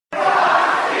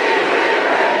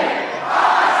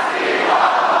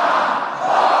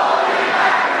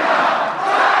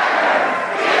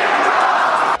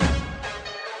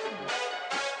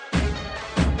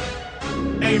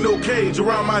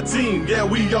my team, yeah,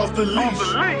 we off the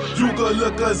leash. You could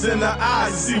look us in the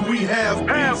eyes, see we have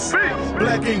beats.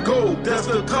 Black and gold, that's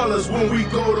the colors when we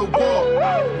go to war.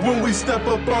 When we step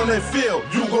up on that field,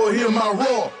 you gon' hear my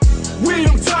roar. We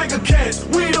them tiger cats,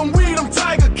 we them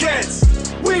tiger cats.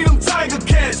 We them tiger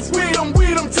cats, we them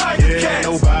tiger cats.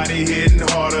 Nobody hitting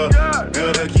harder,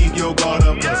 better keep your guard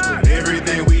up. Cause with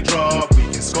everything we draw, we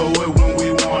can score it when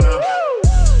we wanna.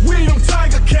 We them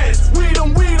tiger cats, we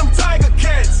them tiger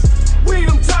cats. We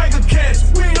them tiger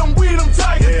cats, we them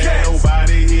tiger cats.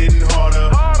 Nobody hitting harder,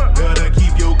 better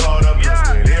keep your guard up.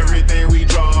 Cause with everything we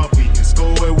draw, we can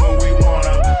score it when we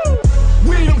wanna.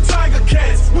 We them tiger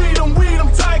cats, we them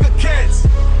tiger cats.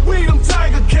 We them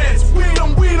tiger cats, we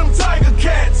them tiger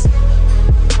cats.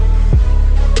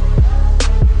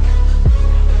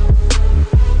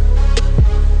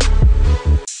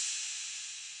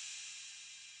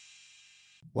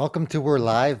 Welcome to We're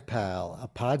Live, Pal, a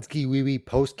Podski Wee Wee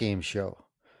post-game show.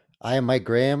 I am Mike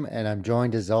Graham, and I'm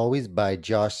joined as always by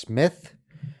Josh Smith.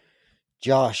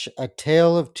 Josh, a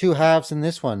tale of two halves in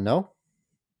this one, no?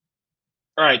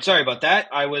 All right, sorry about that.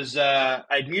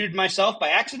 I'd muted myself by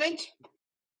accident.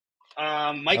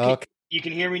 Mike, okay. You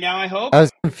can hear me now, I hope? I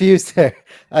was confused there.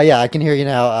 Yeah, I can hear you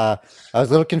now. I was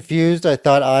a little confused. I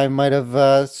thought I might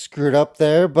have screwed up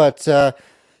there, but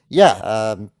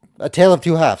a tale of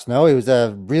two halves. No, it was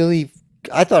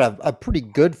I thought a pretty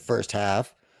good first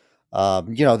half.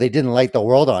 They didn't light the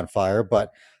world on fire,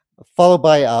 but followed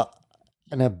by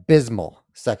an abysmal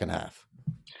second half.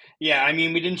 Yeah, I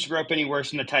mean, we didn't screw up any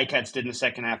worse than the Ticats did in the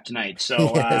second half tonight.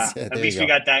 So yes, at least we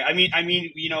got that. I mean,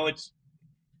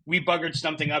 we buggered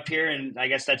something up here, and I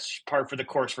guess that's par for the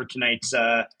course for tonight's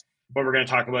what we're going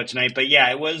to talk about tonight. But yeah,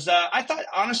 it was. I thought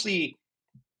honestly,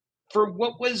 for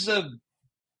what was a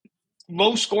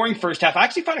low-scoring first half, I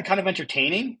actually found it kind of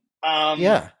entertaining.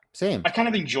 Yeah, same. I kind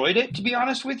of enjoyed it, to be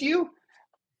honest with you,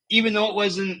 even though it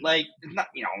wasn't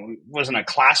it wasn't a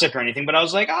classic or anything. But I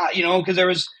was like, because there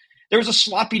was a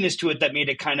sloppiness to it that made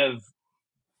it kind of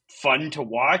fun to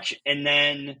watch. And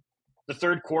then the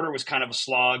third quarter was kind of a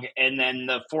slog, and then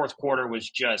the fourth quarter was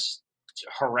just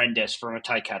horrendous from a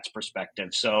Ticats perspective.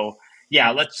 So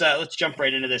yeah, let's jump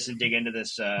right into this and dig into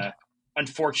this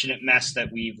unfortunate mess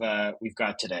that we've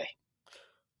got today.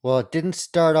 Well, it didn't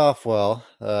start off well.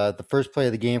 The first play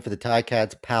of the game for the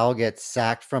Ticats, Powell gets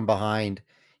sacked from behind.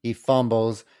 He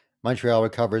fumbles. Montreal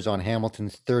recovers on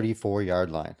Hamilton's 34-yard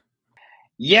line.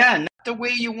 Yeah, not the way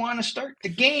you want to start the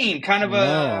game.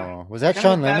 Was that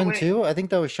Sean Lemon too? I think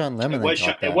that was Sean Lemon. It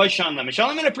was Sean Lemon. Sean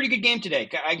Lemon had a pretty good game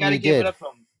today. I got to give it up to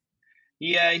him.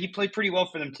 He played pretty well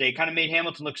for them today. Kind of made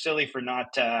Hamilton look silly for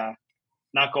not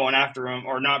going after him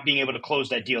or not being able to close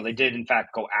that deal. They did in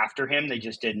fact go after him. They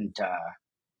just didn't.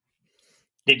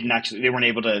 They weren't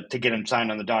able to get him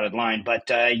signed on the dotted line. But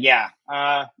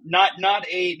not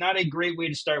a great way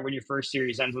to start when your first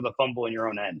series ends with a fumble in your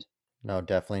own end. No,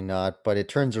 definitely not. But it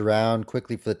turns around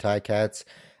quickly for the Ticats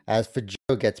as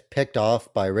Fajardo gets picked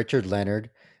off by Richard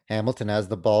Leonard. Hamilton has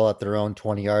the ball at their own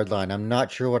 20-yard line. I'm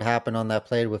not sure what happened on that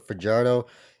play with Fajardo,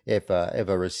 if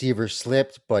a receiver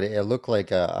slipped, but it looked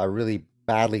like a really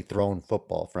badly thrown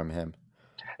football from him.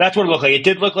 That's what it looked like. It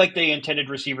did look like the intended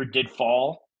receiver did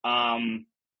fall.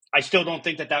 I still don't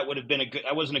think that would have been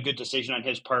that wasn't a good decision on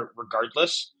his part,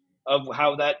 regardless of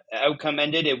how that outcome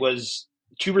ended. It was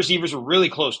two receivers were really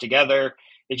close together.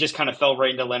 It just kind of fell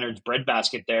right into Leonard's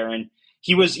breadbasket there. And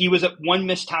he was at one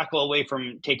missed tackle away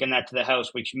from taking that to the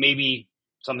house, which maybe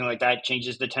something like that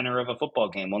changes the tenor of a football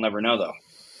game. We'll never know though.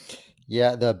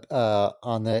 Yeah.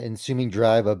 On the ensuing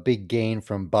drive, a big gain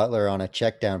from Butler on a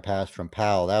check down pass from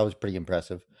Powell. That was pretty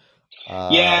impressive.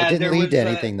 It didn't lead to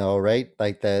anything though, right?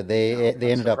 Like they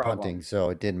ended up punting, so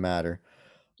it didn't matter.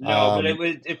 No, but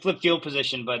it flipped field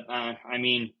position. But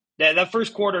that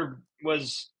first quarter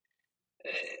was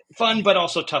fun, but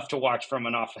also tough to watch from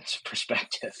an offensive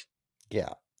perspective.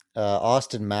 Yeah,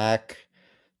 Austin Mack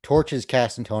torches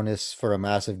Castantonis for a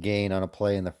massive gain on a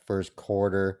play in the first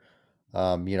quarter.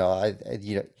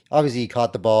 Obviously he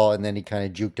caught the ball and then he kind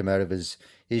of juked him out of his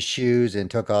shoes and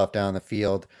took off down the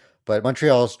field. But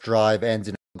Montreal's drive ends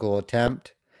in a goal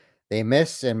attempt. They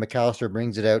miss, and McAllister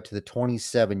brings it out to the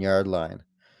 27-yard line.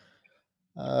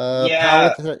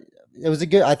 It was a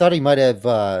good. I thought he might have.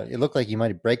 It looked like he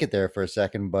might break it there for a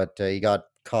second, but he got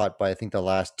caught by I think the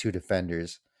last two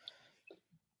defenders.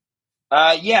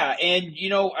 And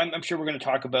I'm sure we're going to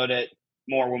talk about it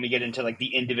more when we get into like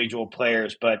the individual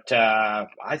players. But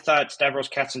I thought Stavros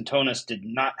Katsantonis did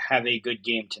not have a good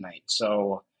game tonight,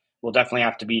 so we'll definitely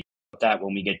have to be that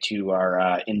when we get to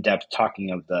our in-depth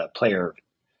talking of the player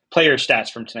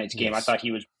stats from tonight's game. Yes. I thought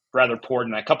he was rather poor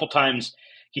tonight. A couple times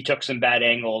he took some bad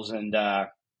angles and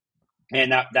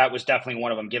And that was definitely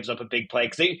one of them. Gives up a big play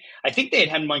because I think they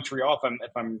had Montreal,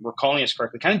 if I'm recalling this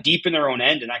correctly, kind of deep in their own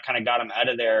end, and that kind of got them out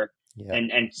of there Yeah.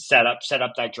 and set up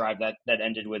that drive that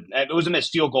ended with, it was a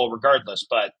missed field goal regardless,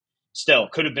 but still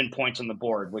could have been points on the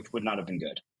board, which would not have been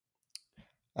good.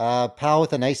 Powell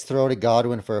with a nice throw to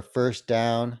Godwin for a first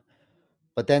down,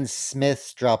 but then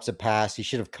Smith drops a pass he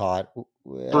should have caught.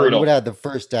 We would have had the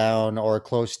first down or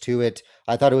close to it.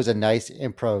 I thought it was a nice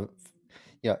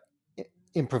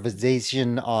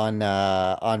improvisation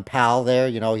on Powell there.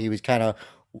 He was kind of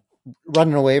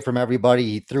running away from everybody.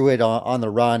 He threw it on the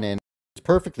run and it's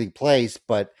perfectly placed,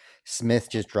 but Smith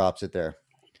just drops it there.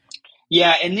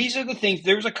 Yeah, and these are the things.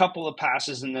 There's a couple of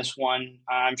passes in this one.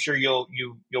 I'm sure you'll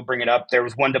bring it up. There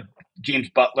was one to James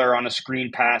Butler on a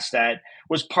screen pass that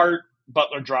was part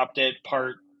Butler dropped it,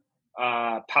 part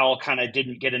Powell kind of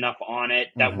didn't get enough on it.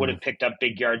 That would have picked up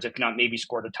big yards, if not maybe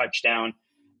scored a touchdown.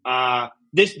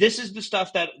 This is the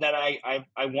stuff that I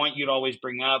want you to always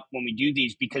bring up when we do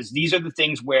these, because these are the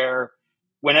things where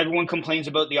when everyone complains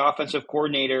about the offensive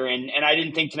coordinator, and I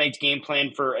didn't think tonight's game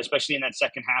plan for, especially in that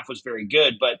second half, was very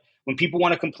good, but when people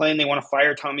want to complain, they want to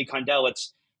fire Tommy Condell,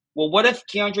 it's, well, what if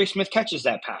Keandre Smith catches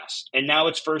that pass and now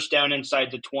it's first down inside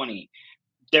the 20?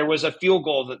 There was a field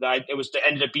goal that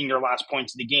ended up being your last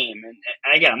points of the game. And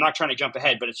again, I'm not trying to jump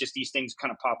ahead, but it's just these things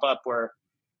kind of pop up where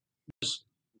there's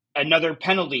another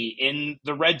penalty in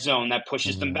the red zone that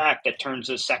pushes them back, that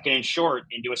turns a second and short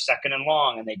into a second and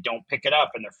long, and they don't pick it up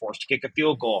and they're forced to kick a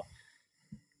field goal.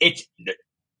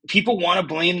 People want to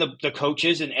blame the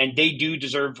coaches, and they do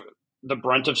deserve the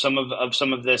brunt of some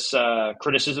of this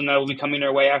criticism that will be coming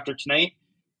their way after tonight.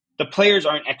 The players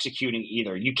aren't executing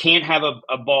either. You can't have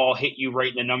a ball hit you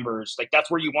right in the numbers. Like, that's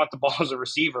where you want the ball as a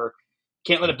receiver.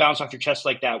 Can't let it bounce off your chest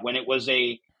like that when it was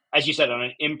as you said, on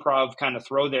an improv kind of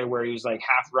throw there where he was like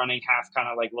half running, half kind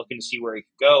of like looking to see where he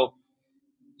could go.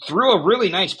 Threw a really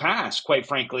nice pass, quite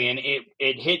frankly, and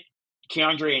it hit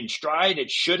Keandre in stride.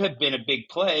 It should have been a big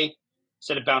play.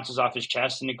 Instead, it bounces off his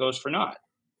chest and it goes for naught.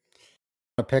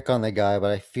 To pick on the guy,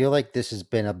 but I feel like this has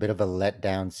been a bit of a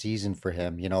letdown season for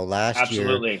him. Last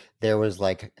year there was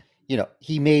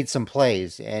he made some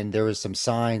plays and there was some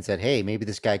signs that, hey, maybe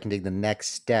this guy can take the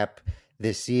next step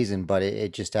this season, but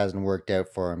it just hasn't worked out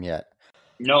for him yet.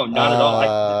 No, not at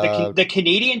all. The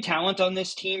Canadian talent on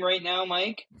this team right now,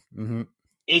 Mike,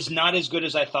 is not as good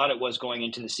as I thought it was going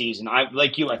into the season. I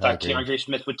thought Keandre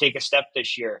Smith would take a step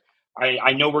this year.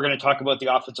 I know we're going to talk about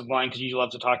the offensive line because you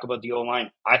love to talk about the O-line.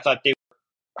 I thought they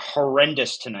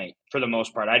horrendous tonight for the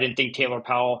most part. I didn't think Taylor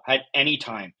Powell had any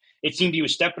time. It seemed he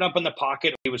was stepping up in the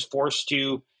pocket. He was forced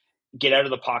to get out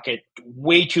of the pocket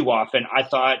way too often. I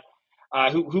thought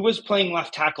who was playing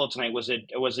left tackle tonight? Was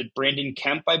it Brandon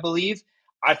Kemp, I believe?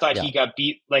 I thought he got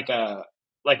beat like a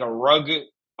rug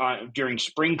during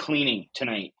spring cleaning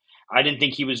tonight. I didn't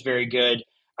think he was very good.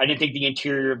 I didn't think the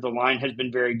interior of the line has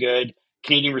been very good.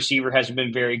 Canadian receiver hasn't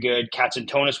been very good.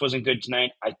 Katsantonis wasn't good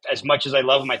tonight. As much as I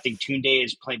love him, I think Tunde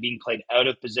is being played out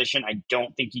of position. I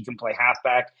don't think he can play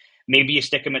halfback. Maybe you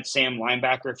stick him at Sam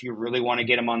linebacker if you really want to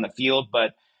get him on the field,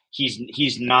 but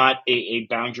he's not a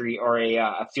boundary or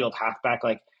a field halfback.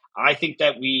 Like, I think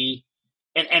that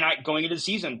going into the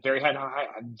season, very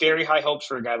high hopes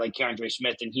for a guy like Keandre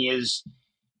Smith, and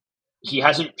he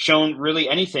hasn't shown really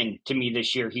anything to me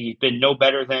this year. He's been no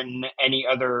better than any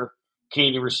other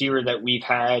Canadian receiver that we've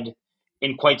had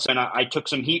in quite some. I took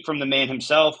some heat from the man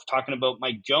himself talking about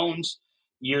Mike Jones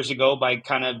years ago by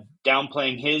kind of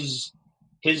downplaying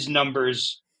his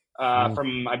numbers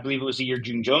from, I believe it was the year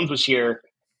June Jones was here.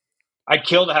 I'd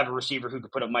kill to have a receiver who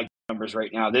could put up Mike numbers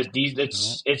right now.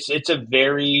 It's a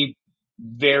very,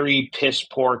 very piss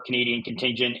poor Canadian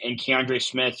contingent, and Keandre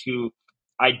Smith, who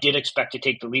I did expect to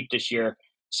take the leap this year,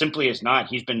 simply is not.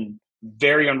 He's been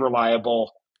very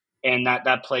unreliable. And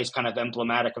that play is kind of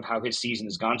emblematic of how his season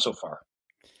has gone so far.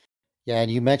 Yeah, and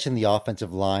you mentioned the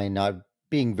offensive line not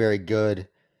being very good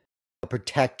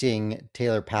protecting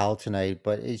Taylor Powell tonight,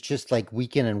 but it's just like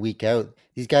week in and week out,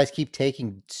 these guys keep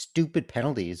taking stupid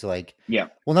penalties. Well,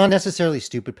 not necessarily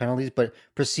stupid penalties, but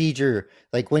procedure.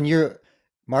 Like when you're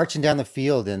marching down the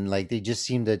field and they just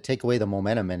seem to take away the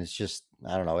momentum, and it's just,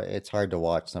 I don't know, it's hard to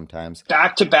watch sometimes.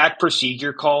 Back-to-back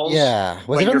procedure calls. Yeah,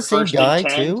 was it on the same guy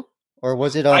too? Or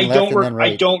was it on left and then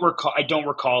right? I don't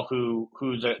recall who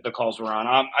the calls were on.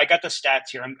 I got the stats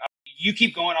here. You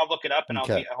keep going. I'll look it up, and I'll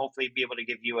hopefully be able to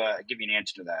give you an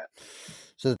answer to that.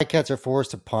 So the Ticats are forced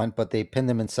to punt, but they pin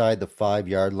them inside the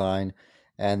 5-yard line,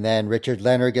 and then Richard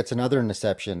Leonard gets another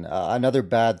interception. Another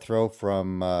bad throw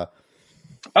from. That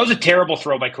was a terrible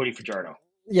throw by Cody Fajardo.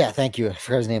 Yeah, thank you. I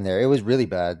forgot his name there. It was really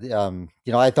bad.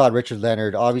 I thought Richard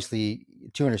Leonard, obviously,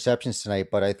 2 interceptions tonight,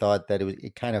 but I thought that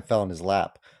it kind of fell in his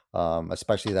lap,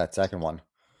 especially that second one.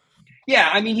 Yeah,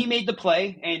 I mean, he made the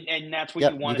play, and that's what you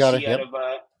Yep, you want to got it. see out Yep.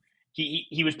 of.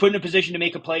 He was put in a position to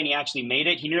make a play, and he actually made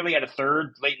it. He nearly had a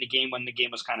third late in the game when the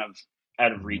game was kind of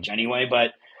out of reach anyway.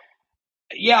 But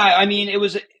yeah, I mean,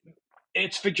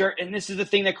 it's Fajardo, and this is the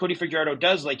thing that Cody Fajardo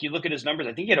does. Like, you look at his numbers,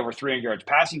 I think he had over 300 yards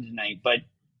passing tonight, but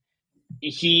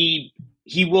he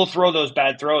will throw those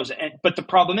bad throws. But the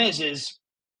problem is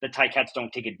the Ticats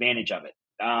don't take advantage of it.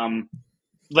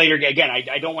 Later, again,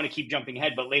 I don't want to keep jumping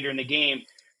ahead, but later in the game,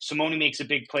 Simone makes a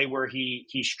big play where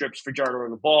he strips Fajardo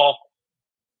of the ball,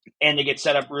 and they get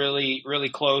set up really, really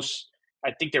close.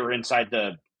 I think they were inside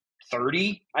the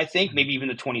 30, I think, maybe even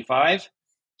the 25,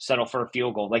 settle for a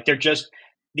field goal. Like, they're just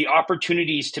the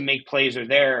opportunities to make plays are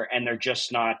there, and they're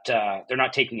just not they're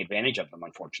not taking advantage of them,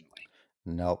 unfortunately.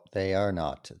 Nope, they are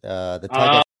not. The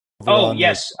Tigers.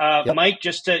 Yes, Yep. Mike.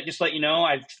 Just let you know,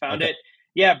 I've found it.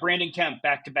 Yeah, Brandon Kemp,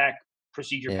 back-to-back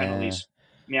procedure penalties.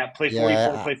 Yeah, play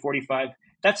 44, play 45.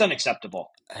 That's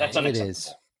unacceptable. That's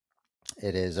unacceptable.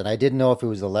 It is, and I didn't know if it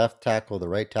was the left tackle, the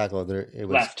right tackle, or it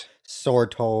was left.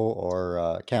 Sorto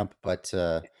or Kemp, but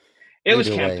it was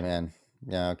Kemp. Way, man.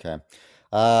 Yeah, okay.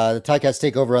 The Ticats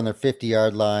take over on their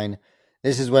 50-yard line.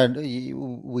 This is when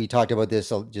we talked about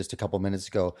this just a couple minutes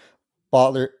ago.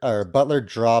 Butler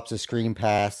drops a screen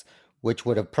pass, which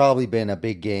would have probably been a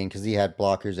big gain because he had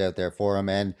blockers out there for him,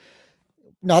 and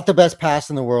not the best pass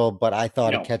in the world, but I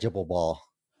thought a catchable ball.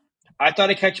 I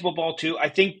thought a catchable ball too. I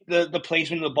think the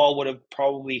placement of the ball would have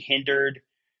probably hindered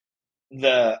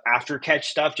the after catch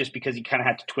stuff just because he kind of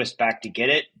had to twist back to get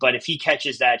it. But if he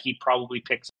catches that, he probably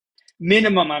picks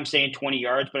minimum, I'm saying 20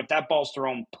 yards. But if that ball's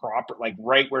thrown proper, like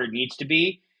right where it needs to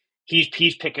be, he's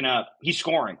picking up, he's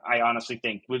scoring. I honestly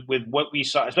think with what we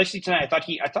saw, especially tonight,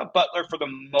 I thought Butler for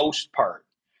the most part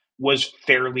was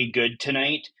fairly good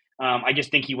tonight. I just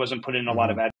think he wasn't put in a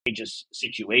lot of advantageous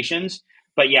situations.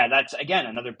 But yeah, that's again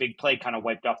another big play kind of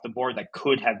wiped off the board that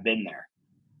could have been there.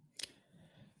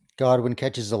 Godwin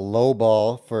catches a low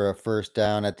ball for a first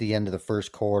down at the end of the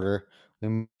first quarter.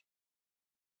 Oh,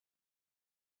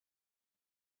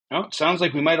 it sounds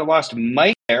like we might have lost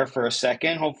Mike there for a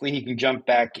second. Hopefully he can jump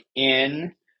back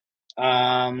in.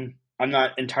 I'm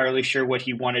not entirely sure what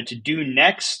he wanted to do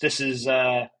next. This is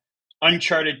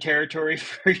uncharted territory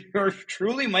for yours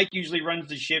truly. Mike usually runs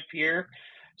the ship here.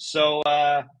 So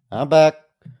I'm back.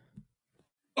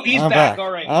 Oh, he's back.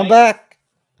 All right. I'm back.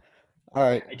 All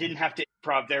right. I didn't have to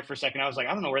improv there for a second. I was like,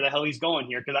 I don't know where the hell he's going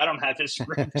here because I don't have his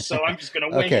script. So I'm just going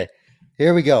to wing it.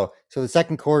 Here we go. So the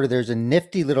second quarter, there's a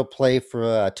nifty little play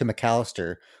to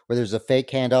McAllister where there's a fake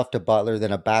handoff to Butler,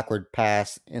 then a backward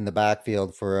pass in the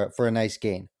backfield for a nice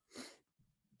gain.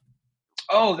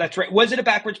 Oh, that's right. Was it a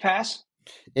backwards pass?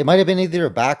 It might have been either a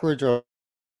backwards or...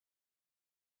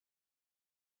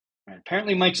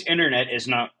 Apparently Mike's internet is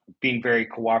not being very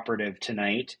cooperative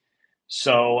tonight.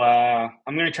 So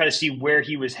I'm going to try to see where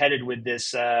he was headed with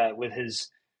this, with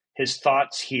his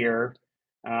thoughts here.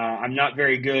 I'm not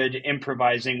very good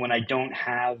improvising when I don't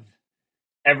have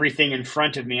everything in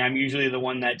front of me. I'm usually the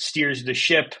one that steers the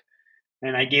ship,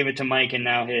 and I gave it to Mike, and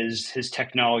now his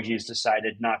technology has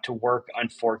decided not to work,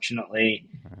 unfortunately.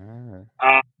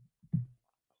 I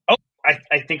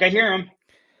think I hear him.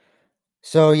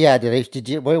 So yeah, did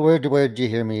you where did you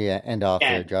hear me end off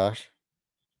there, Josh?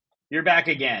 You're back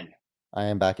again. I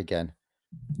am back again.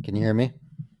 Can you hear me?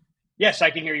 Yes,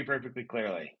 I can hear you perfectly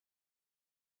clearly.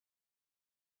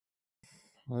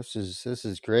 Well, this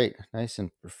is great. Nice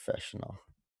and professional.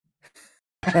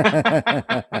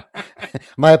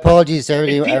 My apologies to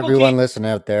everyone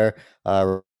listening out there.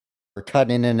 We're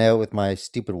cutting in and out with my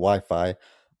stupid Wi-Fi.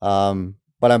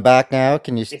 But I'm back now.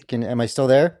 Am I still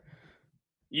there?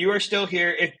 You are still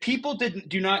here. If people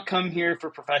do not come here for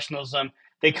professionalism,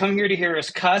 they come here to hear us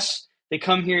cuss. They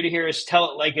come here to hear us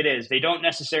tell it like it is. They don't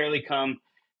necessarily come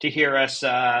to hear us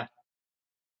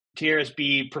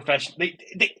be professional.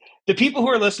 The people who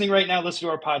are listening right now, listen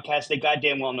to our podcast, they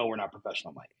goddamn well know we're not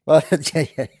professional, Mike. Well,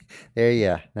 there you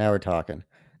go. Now we're talking.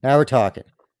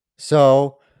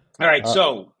 So, all right.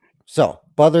 So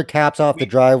Butler caps off the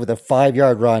drive with a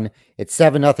 5-yard run. It's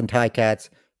 7-0 Ticats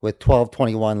with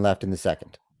 12:21 left in the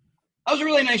second. That was a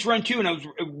really nice run too, and it was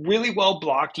really well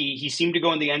blocked. He seemed to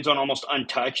go in the end zone almost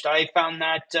untouched. I found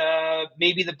that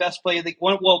maybe the best play of the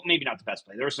one. Well, maybe not the best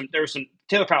play. There was some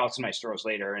Taylor Powell had some nice throws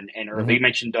later, and early. You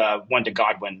mentioned one to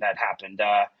Godwin that happened.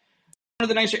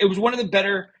 It was one of the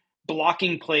better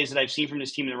blocking plays that I've seen from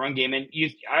this team in the run game. And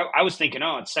I was thinking,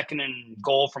 it's 2nd and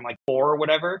goal from like 4 or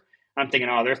whatever. I'm thinking,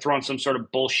 they're throwing some sort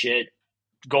of bullshit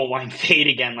goal line fade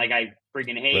again, like I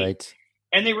friggin' hate. Right.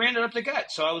 and they ran it up the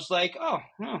gut. So I was like, oh,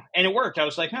 and it worked. I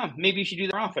was like, maybe you should do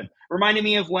that more often. Reminded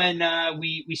me of when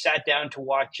we sat down to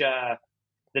watch the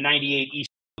 98 East,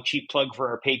 cheap plug for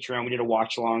our Patreon. We did a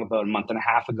watch along about a month and a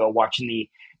half ago watching the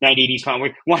 98 East.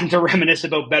 We wanted to reminisce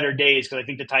about better days because I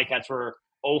think the Ticats were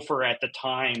over at the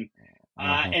time.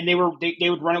 And they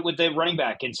would run it with the running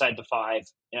back inside the 5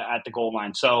 at the goal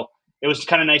line. So it was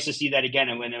kind of nice to see that again.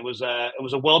 And when it was a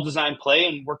well-designed play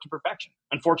and worked to perfection.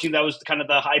 Unfortunately, that was kind of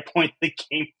the high point of the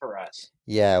game for us.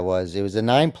 Yeah, it was. It was a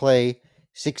 9-play,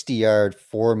 60-yard,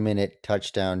 4-minute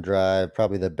touchdown drive.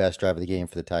 Probably the best drive of the game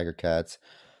for the Tiger Cats.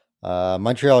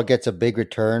 Montreal gets a big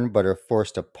return, but are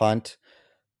forced to punt.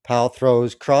 Powell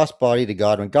throws crossbody to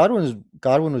Godwin.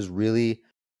 Godwin was really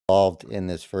involved in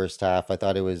this first half. I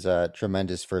thought it was a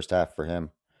tremendous first half for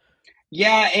him.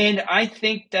 Yeah, and I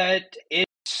think that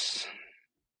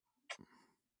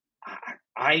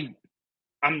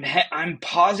I'm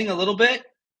pausing a little bit.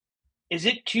 Is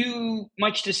it too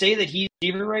much to say that he's a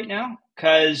receiver right now?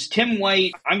 Because Tim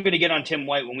White, I'm going to get on Tim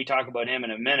White when we talk about him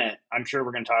in a minute. I'm sure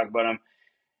we're going to talk about him.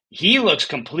 He looks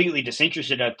completely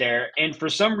disinterested out there, and for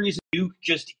some reason, Duke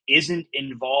just isn't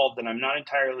involved, and I'm not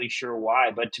entirely sure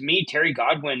why. But to me, Terry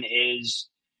Godwin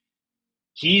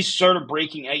he's sort of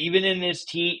breaking out. Even in this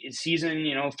season,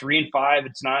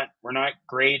 3-5, we're not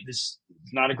great. This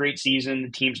is not a great season.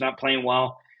 The team's not playing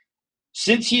well.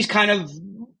 Since he's kind of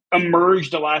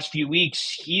emerged the last few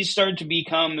weeks, he's started to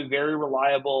become a very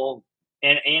reliable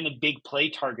and a big play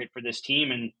target for this team.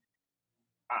 And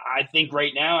I think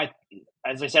right now,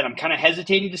 as I said, I'm kind of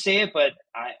hesitating to say it, but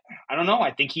I don't know.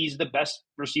 I think he's the best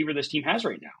receiver this team has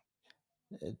right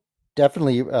now.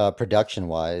 Definitely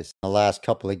production-wise, the last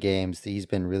couple of games, he's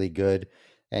been really good.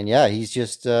 And yeah, he's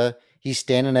just he's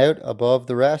standing out above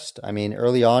the rest. I mean,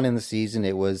 early on in the season,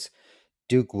 it was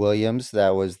Duke Williams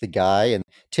that was the guy, and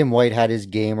Tim White had his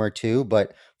game or two,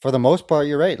 but for the most part,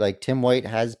 you're right. Like, Tim White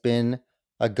has been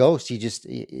a ghost.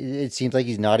 It seems like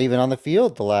he's not even on the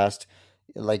field the last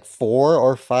like 4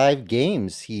 or 5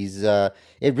 games. It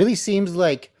really seems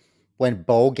like when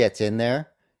Bo gets in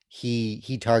there,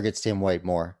 he targets Tim White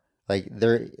more. Like,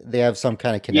 they have some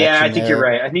kind of connection. Yeah, I think there. you're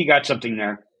right. I think you got something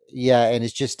there. Yeah, and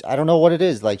it's just, I don't know what it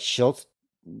is. Like, Schultz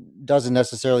doesn't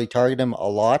necessarily target him a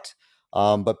lot.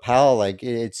 But Powell, like,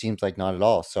 it seems like not at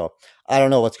all. So I don't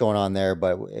know what's going on there,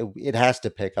 but it has to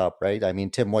pick up, right? I mean,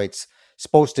 Tim White's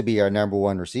supposed to be our number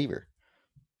 1 receiver.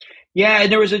 Yeah,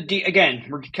 and there was again,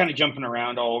 we're kind of jumping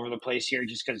around all over the place here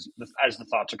just because as the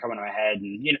thoughts are coming to my head.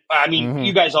 And,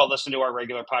 you guys all listen to our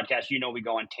regular podcast. We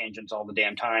go on tangents all the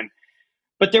damn time.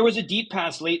 But there was a deep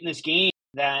pass late in this game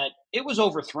that it was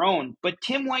overthrown, but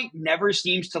Tim White never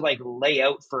seems to like lay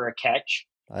out for a catch.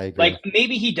 I agree. Like,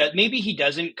 maybe he does, maybe he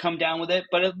doesn't come down with it,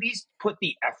 but at least put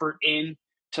the effort in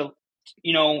to,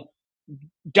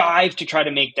 dive to try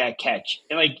to make that catch.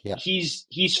 Like, yeah.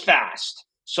 He's fast.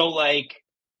 So like,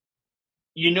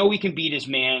 we can beat his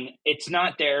man. It's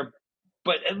not there,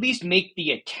 but at least make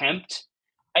the attempt.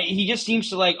 He just seems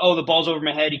to like, the ball's over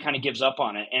my head. He kind of gives up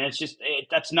on it. And it's just,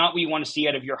 that's not what you want to see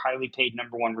out of your highly paid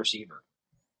number 1 receiver.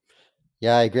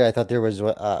 Yeah, I agree. I thought there was,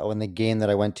 when the game that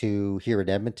I went to here in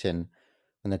Edmonton,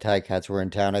 when the Ticats were in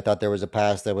town, I thought there was a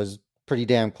pass that was pretty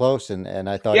damn close. And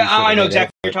I thought, I know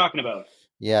exactly what you're talking about.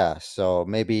 Yeah. So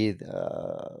maybe,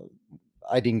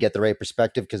 I didn't get the right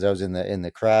perspective because I was in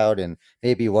the crowd, and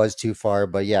maybe it was too far.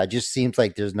 But yeah, it just seems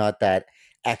like there's not that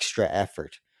extra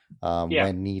effort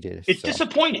when needed. It's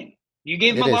disappointing. You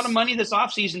gave him a lot of money this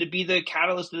offseason to be the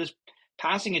catalyst of this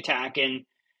passing attack. And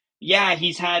yeah,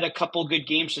 he's had a couple good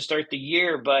games to start the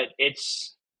year, but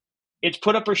it's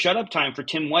put up or shut up time for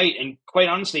Tim White. And quite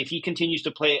honestly, if he continues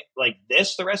to play like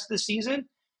this the rest of the season,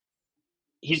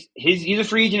 he's a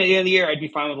free agent at the end of the year. I'd be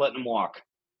fine with letting him walk.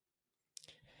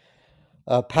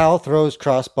 Powell throws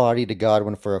crossbody to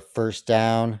Godwin for a first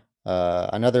down.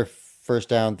 Another first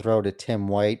down throw to Tim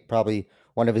White, probably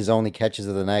one of his only catches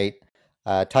of the night.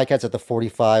 Ticats at the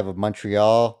 45 of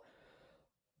Montreal.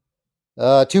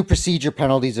 2 procedure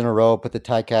penalties in a row put the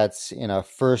Ticats in a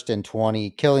 1st and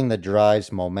 20, killing the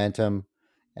drive's momentum.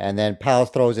 And then Powell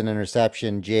throws an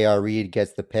interception. J.R. Reed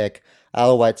gets the pick.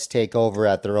 Alouettes take over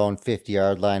at their own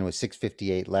 50-yard line with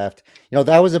 6:58 left.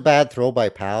 That was a bad throw by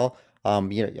Powell.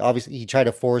 Obviously he tried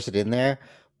to force it in there,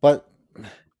 but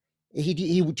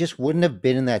he just wouldn't have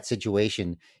been in that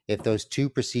situation if those 2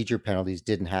 procedure penalties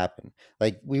didn't happen.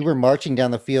 Like, we were marching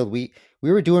down the field. We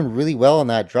were doing really well on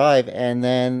that drive, and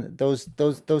then those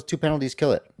 2 penalties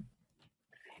kill it.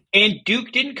 And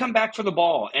Duke didn't come back for the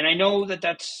ball. And I know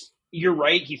you're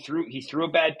right. He threw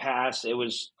a bad pass. It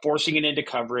was forcing it into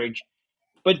coverage.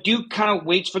 but Duke kind of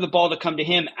waits for the ball to come to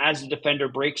him as the defender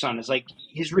breaks on. It's like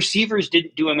his receivers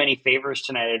didn't do him any favors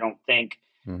tonight, I don't think.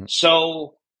 Mm-hmm.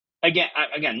 So again,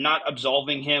 not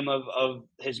absolving him of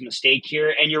his mistake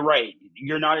here. And you're right,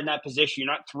 you're not in that position.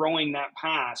 You're not throwing that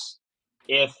pass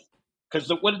because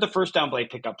what did the first down play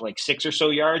pick up, like 6 or so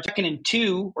yards? 2nd and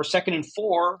 2 or 2nd and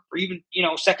 4 or even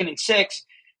 2nd and 6.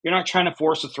 You're not trying to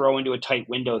force a throw into a tight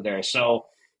window there. So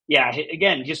yeah,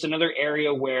 again, just another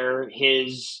area where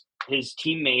his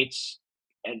teammates,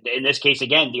 and in this case,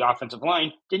 again, the offensive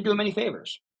line, didn't do him any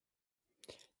favors.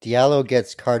 Diallo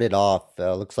gets carted off.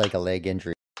 Looks like a leg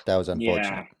injury. That was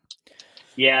unfortunate.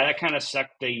 Yeah, that kind of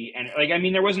sucked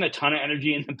there wasn't a ton of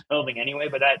energy in the building anyway,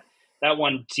 but that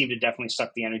one seemed to definitely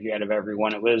suck the energy out of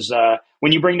everyone. It was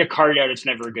when you bring the card out, it's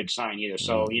never a good sign either.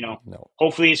 So No.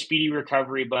 Hopefully a speedy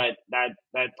recovery, but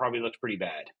that probably looks pretty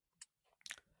bad.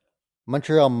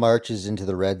 Montreal marches into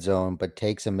the red zone, but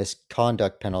takes a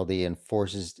misconduct penalty and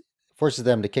forces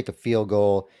them to kick a field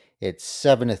goal. It's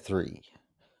 7-3.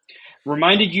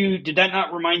 Did that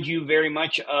not remind you very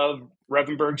much of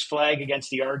Revenberg's flag against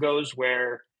the Argos,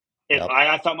 where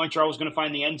I thought Montreal was going to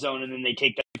find the end zone, and then they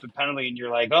take that penalty, and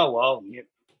you're like, oh, well,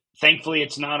 thankfully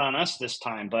it's not on us this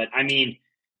time. But, I mean,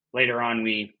 later on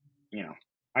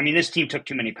this team took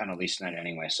too many penalties tonight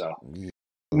anyway, so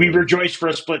we rejoiced for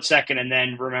a split second and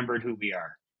then remembered who we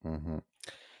are. Mm-hmm.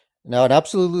 Now, an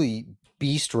absolutely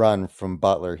beast run from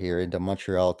Butler here into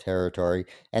Montreal territory,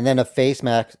 and then a face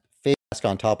mask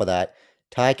on top of that.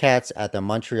 Ticats at the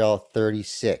Montreal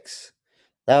 36.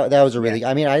 That was a really.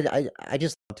 I mean, I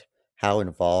just loved how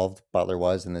involved Butler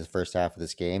was in this first half of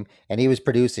this game, and he was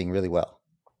producing really well.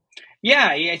 Yeah,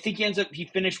 I think he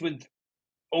finished with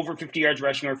over 50 yards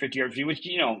rushing or 50 yards, which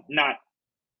not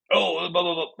blah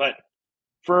blah blah, but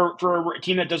for a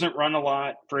team that doesn't run a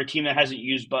lot, for a team that hasn't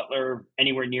used Butler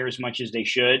anywhere near as much as they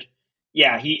should.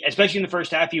 Yeah, he, especially in the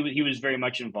first half, he was very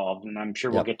much involved, and I'm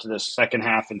sure we'll get to the second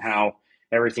half and how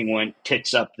everything went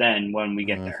tits up then when we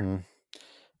get there.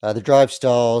 The drive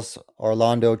stalls.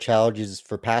 Orlando challenges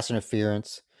for pass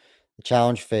interference. The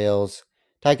challenge fails.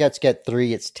 Ticats get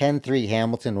 3. It's 10-3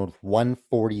 Hamilton with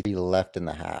 1:43 left in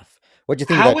the half. What do you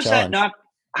think of that challenge?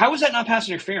 How was that not pass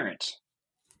interference?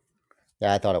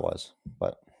 Yeah, I thought it was,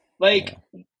 but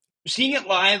seeing it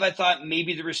live, I thought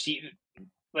maybe the receiver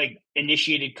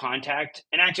initiated contact.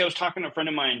 And actually, I was talking to a friend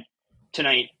of mine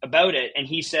tonight about it, and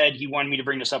he said he wanted me to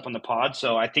bring this up on the pod.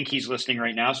 So I think he's listening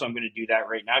right now. So I'm going to do that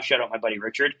right now. Shout out my buddy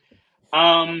Richard.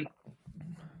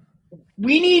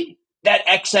 We need that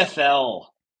XFL.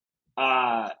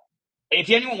 If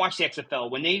anyone watched the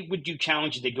XFL, when they would do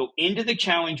challenges, they'd go into the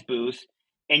challenge booth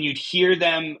and you'd hear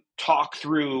them talk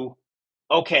through,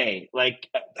 okay, like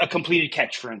a completed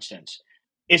catch, for instance.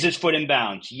 Is his foot in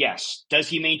bounds? Yes. Does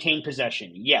he maintain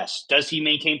possession? Yes. Does he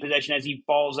maintain possession as he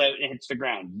falls out and hits the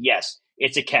ground? Yes.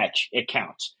 It's a catch. It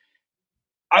counts.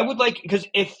 I would like, because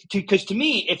to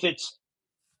me,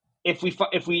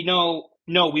 if we know,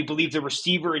 no, we believe the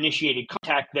receiver initiated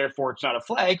contact, therefore it's not a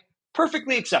flag,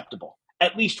 perfectly acceptable.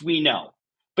 At least we know.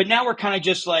 But now we're kind of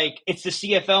just like, it's the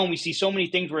CFL, and we see so many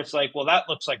things where it's like, well, that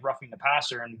looks like roughing the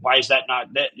passer, and why is that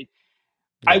not that? Yeah.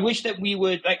 I wish that we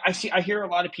would, I hear a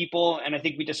lot of people, and I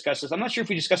think we discussed this. I'm not sure if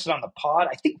we discussed it on the pod.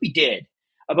 I think we did,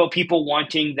 about people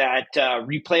wanting that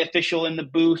replay official in the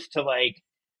booth to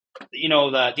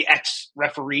the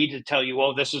ex-referee to tell you,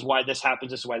 oh, this is why this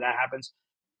happens, this is why that happens.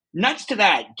 Nuts to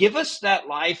that. Give us that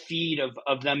live feed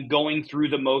of them going through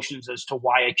the motions as to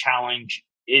why a challenge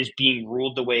is being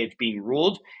ruled the way it's being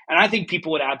ruled. And I think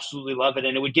people would absolutely love it.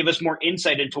 And it would give us more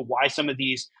insight into why some of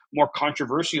these more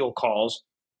controversial calls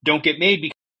don't get made.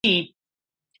 Because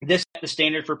this set the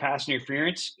standard for pass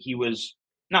interference. He was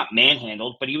not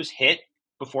manhandled, but he was hit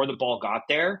before the ball got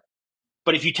there.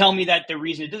 But if you tell me that the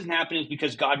reason it doesn't happen is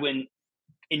because Godwin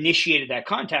initiated that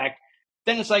contact,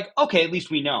 then it's like, okay, at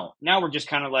least we know. Now we're just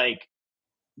kind of like,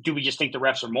 do we just think the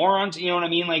refs are morons? You know what I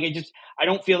mean? Like, I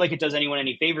don't feel like it does anyone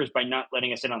any favors by not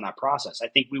letting us in on that process. I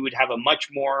think we would have a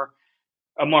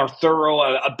more thorough,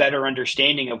 a better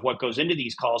understanding of what goes into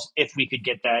these calls if we could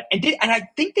get that. And I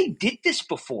think they did this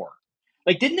before.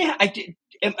 Like, didn't they?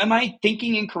 Am I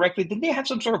thinking incorrectly? Didn't they have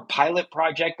some sort of pilot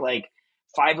project like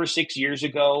 5 or 6 years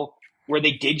ago where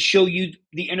they did show you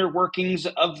the inner workings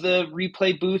of the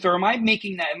replay booth? Or am I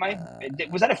making that?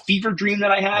 Was that a fever dream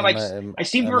that I have? I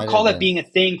seem to recall that being a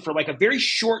thing for like a very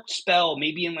short spell,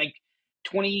 maybe in like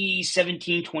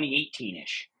 2017,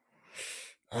 2018-ish.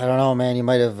 I don't know, man. You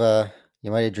might have dreamed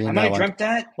I might have dreamt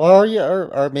that. Well,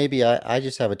 or maybe I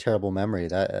just have a terrible memory.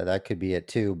 That could be it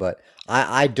too. But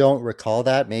I don't recall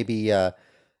that. Maybe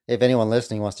if anyone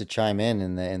listening wants to chime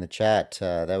in the chat,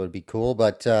 that would be cool.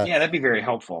 But Yeah, that'd be very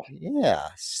helpful. yeah,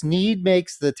 Sneed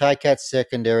makes the Ticats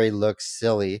secondary look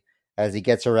silly as he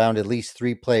gets around at least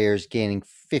 3 players, gaining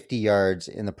 50 yards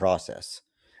in the process.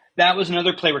 That was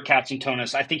another play where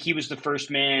Katzentonis, I think he was the first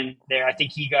man there. I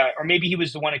think he got, or maybe he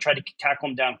was the one who tried to tackle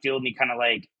him downfield, and he kind of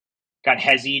like got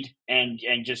hesied and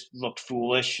just looked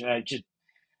foolish. Just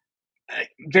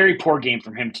very poor game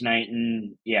from him tonight,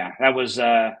 and yeah, that was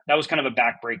kind of a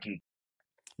backbreaking.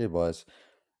 It was.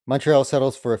 Montreal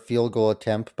settles for a field goal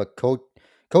attempt, but Cote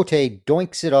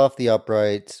doinks it off the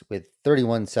uprights with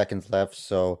 31 seconds left,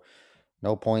 so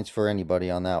no points for anybody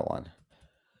on that one.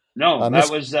 No, that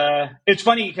was it's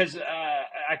funny because I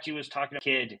actually was talking to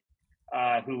a kid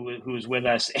who was with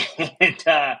us,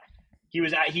 and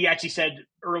he actually said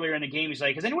earlier in the game, he's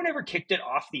like, has anyone ever kicked it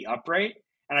off the upright?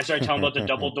 And I started telling about the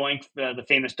double doink, the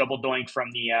famous double doink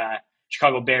from the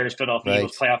Chicago Bears Philadelphia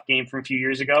Eagles playoff game from a few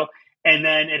years ago. And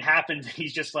then it happens.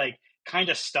 He's just like kind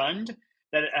of stunned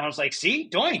that I was like, see,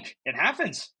 doink, it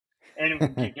happens.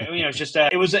 And it's just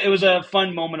it was a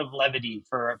fun moment of levity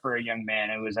for a young man.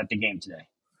 It was at the game today.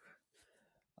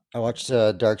 I watched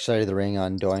Dark Side of the Ring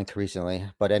on Doink recently,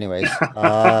 but anyways,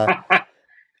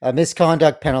 a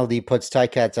misconduct penalty puts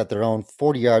Ticats at their own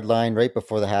 40-yard line right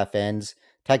before the half ends.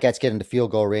 Ticats get into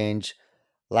field goal range.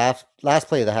 Last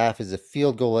play of the half is a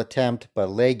field goal attempt, but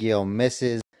Legio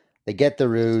misses. They get the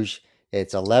Rouge.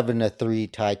 It's 11-3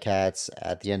 Ticats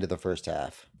at the end of the first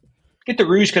half. Get the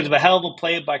Rouge because of a hell of a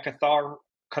play by Cathal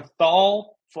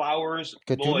Flowers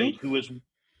Lloyd, who was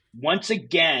once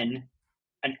again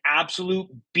an absolute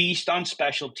beast on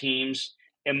special teams.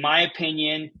 In my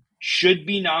opinion, should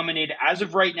be nominated as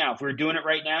of right now. If we're doing it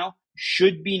right now,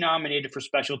 should be nominated for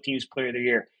Special Teams Player of the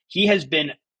Year. He has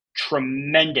been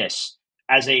tremendous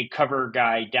as a cover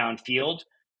guy downfield,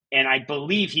 and I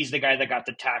believe he's the guy that got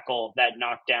the tackle that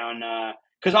knocked down.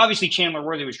 Because obviously Chandler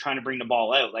Worthy was trying to bring the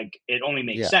ball out. Like, it only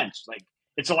makes sense. Like,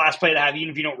 it's the last play to have. Even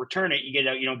if you don't return it, you get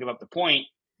out. You don't give up the point.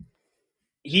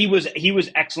 He was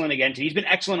excellent again. He's been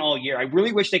excellent all year. I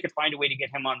really wish they could find a way to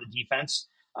get him on the defense.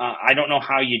 I don't know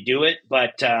how you do it,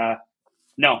 but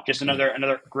no, just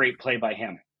another great play by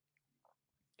him.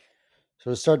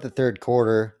 So to start the third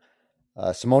quarter,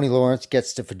 Simone Lawrence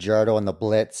gets to Fajardo on the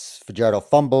blitz. Fajardo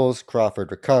fumbles.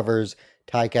 Crawford recovers.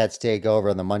 Ticats take over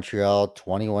on the Montreal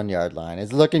 21-yard line.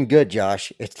 It's looking good,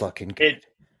 Josh. It's looking good.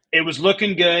 It was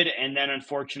looking good, and then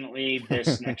unfortunately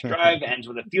this next drive ends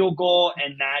with a field goal,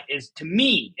 and that is, to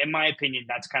me, in my opinion,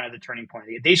 that's kind of the turning point.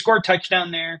 They score a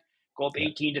touchdown there, go up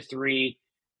 18-3.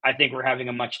 I think we're having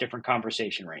a much different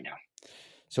conversation right now.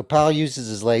 So Powell uses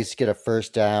his legs to get a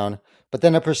first down, but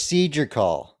then a procedure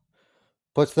call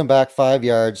puts them back 5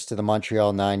 yards to the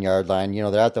Montreal 9-yard line.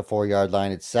 They're at the 4-yard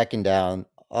line. It's second down.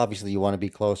 Obviously, you want to be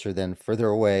closer than further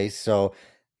away. So,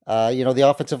 the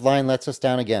offensive line lets us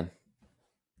down again.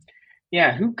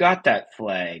 Yeah, who got that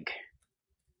flag?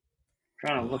 I'm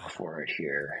trying to look for it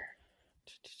here.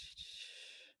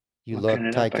 You look,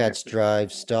 Ticats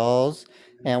drive stalls.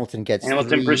 Hamilton gets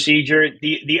Hamilton 3. Procedure.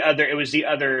 It was the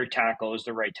other tackle. It was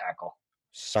the right tackle.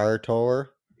 Sartor.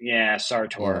 Yeah,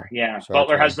 Sartor. Yeah.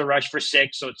 Butler has the rush for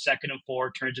 6, so it's 2nd and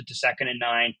 4, turns it to 2nd and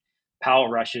 9. Powell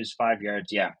rushes 5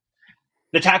 yards. Yeah.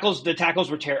 The tackles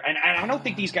were terrible. And I don't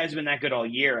think these guys have been that good all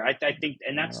year. I think,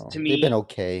 and that's, to me, they've been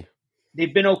okay.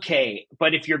 They've been okay,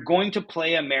 but if you're going to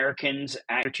play Americans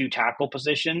at your 2 tackle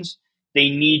positions, they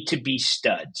need to be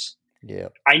studs. Yeah,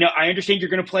 I understand you're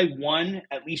going to play one,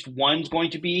 at least one's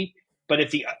going to be, but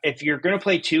if you're going to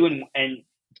play 2 and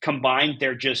combined,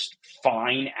 they're just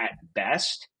fine at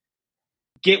best.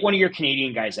 Get one of your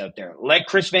Canadian guys out there. Let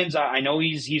Chris Van Zyl. I know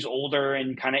he's older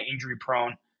and kind of injury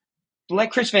prone.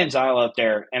 Let Chris Van Zyl out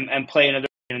there and play another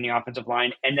in the offensive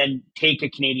line, and then take a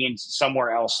Canadian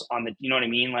somewhere else on the, you know what I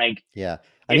mean? Like, yeah,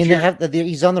 I mean,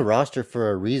 he's on the roster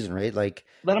for a reason, right? Like,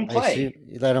 let him play.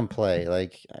 Let him play.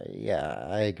 Like, yeah,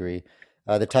 I agree.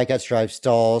 The Ticats drive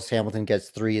stalls. Hamilton gets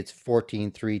 3. It's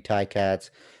 14-3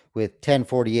 Ticats with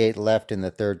 10:48 left in the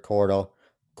third quarter.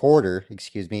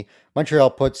 Montreal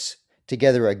puts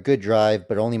together a good drive,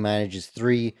 but only manages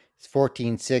 3. It's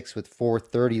 14-6 with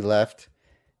 4:30 left.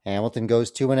 Hamilton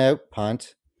goes 2 and out.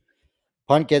 Punt.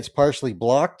 Punt gets partially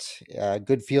blocked.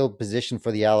 Good field position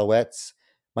for the Alouettes.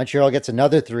 Montreal gets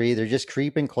another 3. They're just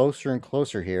creeping closer and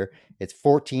closer here. It's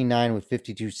 14-9 with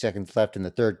 52 seconds left in the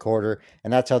third quarter,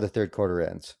 and that's how the third quarter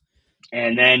ends.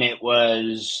 And then it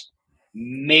was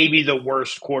maybe the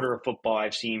worst quarter of football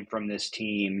I've seen from this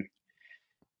team.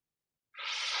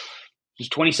 It was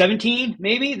 2017,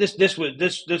 maybe?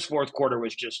 This fourth quarter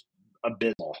was just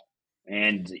abysmal.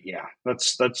 And yeah,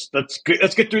 let's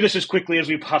get through this as quickly as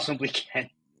we possibly can.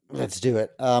 Let's do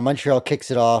it. Montreal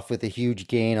kicks it off with a huge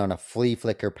gain on a flea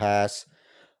flicker pass.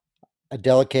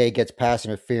 Adeleke gets pass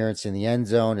interference in the end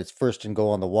zone. It's first and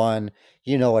goal on the one.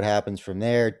 You know what happens from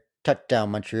there.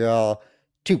 Touchdown Montreal.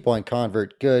 2-point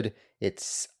convert. Good.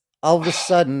 It's all of a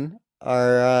sudden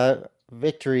our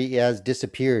victory has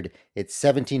disappeared. It's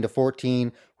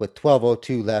 17-14 with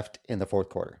 12:02 left in the fourth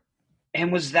quarter.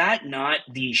 And was that not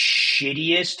the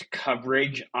shittiest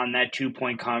coverage on that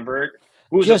 2-point convert?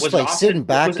 Who was it? Just Was it like sitting Austin?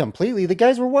 back Was it completely. The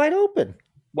guys were wide open.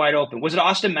 wide open? Was it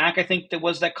Austin Mack? I think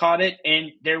that caught it,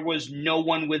 and there was no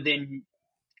one within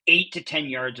 8 to 10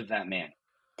 yards of that man.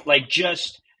 Like,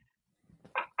 just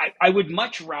I would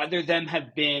much rather them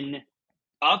have been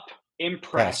up in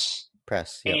Press.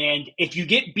 Yep. and if you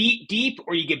get beat deep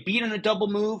or you get beat on a double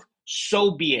move,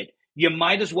 so be it. You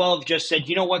might as well have just said,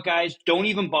 you know what, guys, don't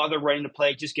even bother running the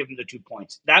play. Just give them the 2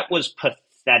 points. That was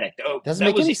pathetic. Doesn't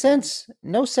That make was any sense.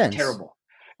 No sense. terrible.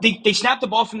 They snapped the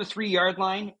ball from the 3 yard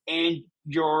line, and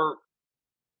you're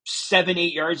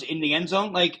 7-8 yards in the end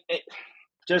zone. Like,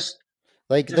 just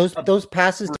Like just those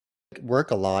passes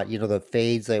work a lot. You know, the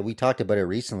fades, like we talked about it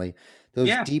recently. Those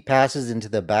yeah. deep passes into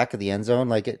the back of the end zone,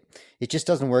 like it just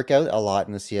doesn't work out a lot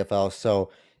in the CFL.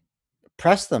 So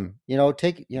press them. You know,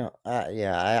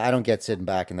 I don't get sitting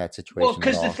back in that situation Well, at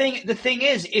because all. the thing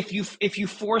is, if you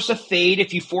force a fade,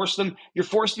 if you force them, you're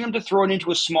forcing them to throw it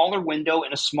into a smaller window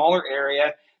in a smaller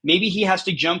area. Maybe he has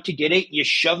to jump to get it. You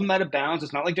shove him out of bounds.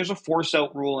 It's not like there's a force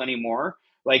out rule anymore.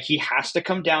 Like, he has to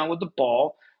come down with the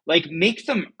ball. Like, make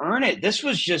them earn it. This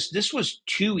was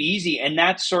too easy, and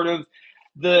that's sort of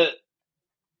the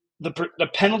the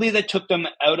penalty that took them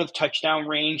out of touchdown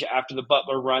range after the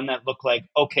Butler run. That looked like,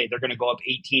 okay, they're going to go up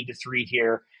 18-3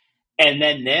 here. And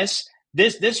then this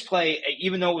play,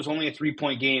 even though it was only a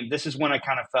 3-point game, this is when I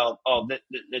kind of felt, oh,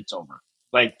 it's over.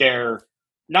 Like, they're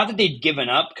not that they'd given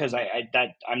up, because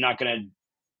I'm not gonna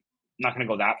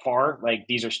go that far. Like,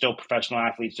 these are still professional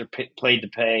athletes. They're paid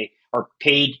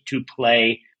to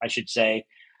play, I should say.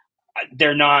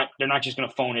 They're not just going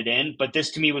to phone it in. But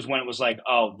this to me was when it was like,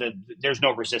 oh, there's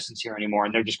no resistance here anymore,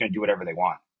 and they're just going to do whatever they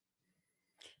want.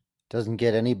 Doesn't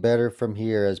get any better from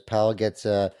here as Powell gets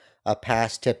a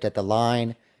pass tipped at the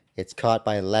line. It's caught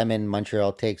by Lemon.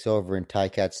 Montreal takes over in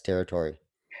Ticats territory.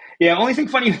 Yeah, only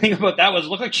funny thing about that was it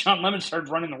looked like Sean Lemon started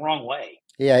running the wrong way.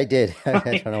 Yeah, I did. I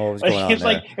Like, don't know what was going on there.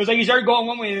 it was like he started going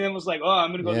one way and then was like, oh,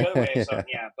 I'm going to go the other way. So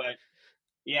yeah, but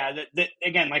yeah,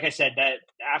 again, like I said, that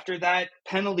after that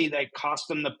penalty that cost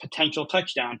them the potential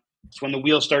touchdown, it's when the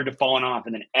wheels started falling off,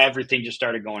 and then everything just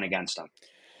started going against them.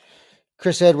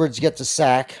 Chris Edwards gets a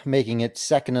sack, making it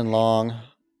second and long.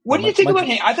 What do you think about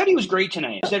him? I thought he was great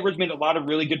tonight. Chris Edwards made a lot of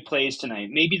really good plays tonight.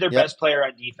 Maybe their best player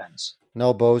on defense.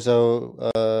 No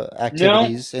bozo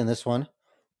activities in this one.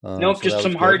 Nope, so just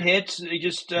some good. hard hits.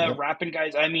 Just wrapping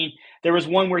guys. I mean, there was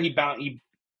one where he thought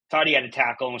he had a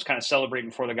tackle and was kind of celebrating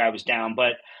before the guy was down.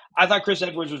 But I thought Chris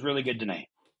Edwards was really good tonight.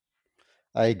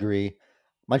 I agree.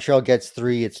 Montreal gets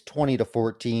 3. It's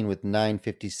 20-14 with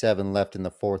 9:57 left in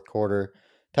the fourth quarter.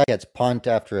 Ticats punt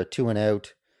after a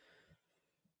 2-and-out.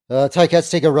 Ticats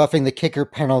take a roughing the kicker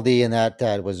penalty, and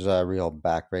that was a real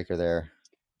backbreaker there.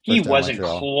 He wasn't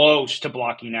close to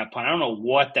blocking that punt. I don't know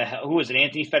what the hell. Who was it?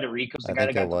 Anthony Federico's the guy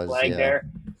that got the flag there.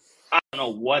 I don't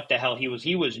know what the hell he was.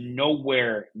 He was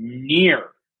nowhere near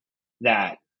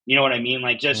that. You know what I mean?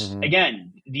 Like, just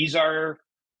again, these are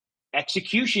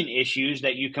execution issues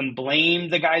that you can blame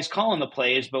the guys calling the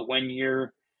plays, but when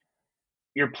your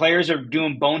players are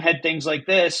doing bonehead things like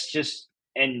this,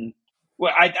 didn't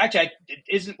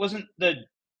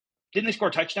they score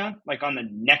a touchdown like on the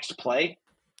next play?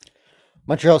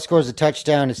 Montreal scores a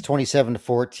touchdown. It's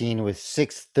 27-14 with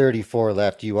 6:34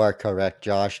 left. You are correct,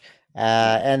 Josh.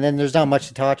 And then there's not much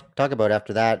to talk about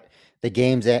after that. The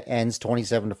game ends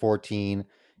 27-14. You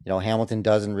know, Hamilton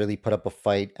doesn't really put up a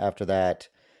fight after that.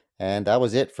 And that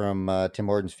was it from Tim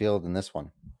Hortons Field in this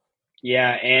one. Yeah,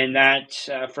 and that,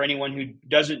 for anyone who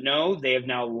doesn't know, they have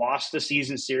now lost the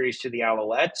season series to the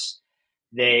Alouettes.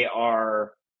 They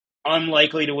are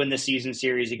unlikely to win the season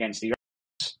series against the Alouettes.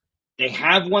 They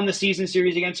have won the season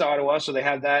series against Ottawa, so they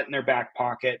have that in their back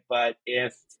pocket. But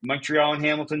if Montreal and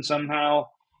Hamilton somehow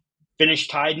finish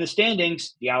tied in the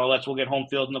standings, the Alouettes will get home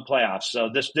field in the playoffs. So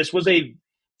this was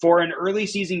for an early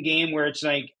season game where it's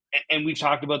like, and we've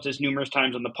talked about this numerous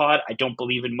times on the pod, I don't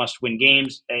believe in must-win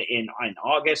games in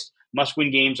August. Must-win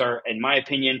games are, in my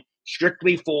opinion,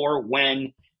 strictly for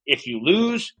when, if you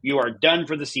lose, you are done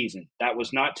for the season. That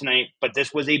was not tonight, but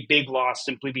this was a big loss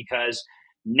simply because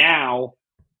now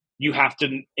you have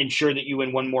to ensure that you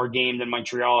win one more game than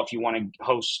Montreal if you want to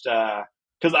host.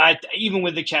 Because even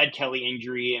with the Chad Kelly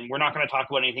injury, and we're not going to talk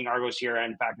about anything Argos here.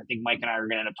 In fact, I think Mike and I are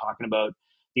going to end up talking about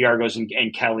the Argos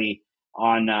and Kelly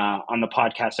on the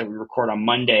podcast that we record on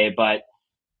Monday. But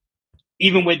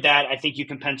even with that, I think you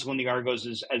can pencil in the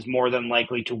Argos as more than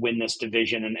likely to win this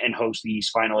division and host the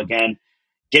East Final again.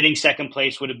 Getting second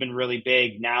place would have been really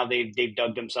big. Now they've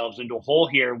dug themselves into a hole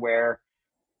here where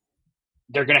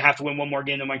they're going to have to win one more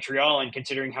game than Montreal, and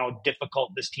considering how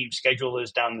difficult this team's schedule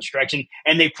is down the stretch.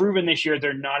 And they've proven this year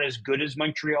they're not as good as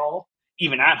Montreal,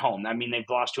 even at home. I mean, they've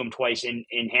lost to them twice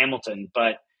in Hamilton,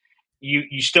 but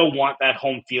you still want that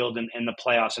home field in the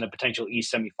playoffs and a potential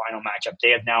East semifinal matchup.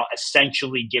 They have now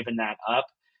essentially given that up.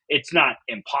 It's not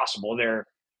impossible.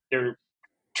 They're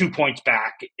 2 points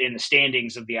back in the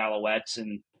standings of the Alouettes,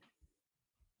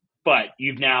 but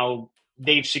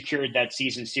they've secured that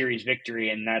season series victory,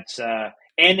 and that's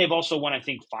and they've also won, I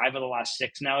think, 5 of the last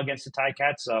 6 now against the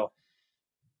Ticats. So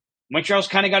Montreal's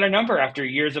kind of got a number after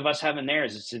years of us having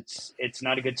theirs. It's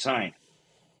not a good sign.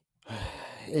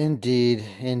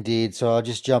 Indeed. So I'll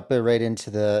just jump right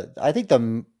into I think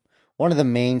one of the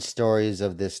main stories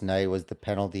of this night was the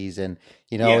penalties, and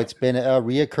it's been a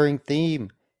reoccurring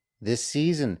theme this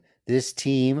season. This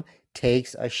team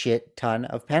takes a shit ton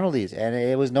of penalties, and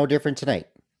it was no different tonight.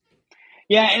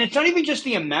 Yeah, and it's not even just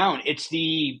the amount; it's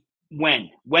the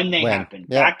when they happen.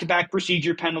 Yeah. Back-to-back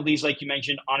procedure penalties, like you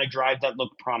mentioned, on a drive that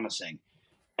looked promising.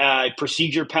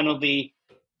 Procedure penalty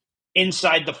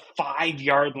inside the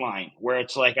 5-yard line, where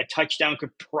it's like a touchdown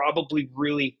could probably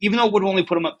really, even though it would only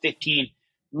put them up 15,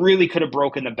 really could have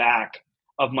broken the back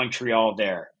of Montreal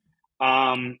there.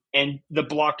 And the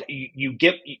blocked,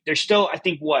 there's still, I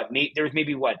think, there's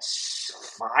maybe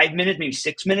 5 minutes, maybe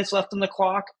 6 minutes left on the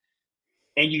clock,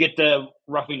 and you get the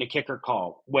roughing the kicker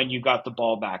call when you got the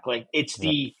ball back. Like, it's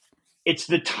the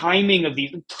timing of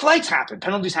these flags happen,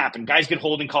 penalties happen, guys get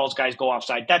holding calls, guys go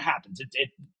offside. That happens.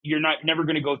 You're never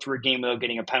going to go through a game without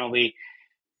getting a penalty.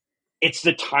 It's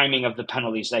the timing of the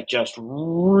penalties that just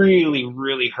really,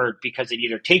 really hurt, because it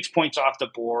either takes points off the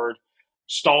board,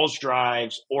 stalls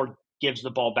drives, or gives the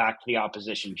ball back to the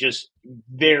opposition. Just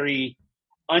very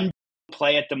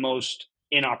play at the most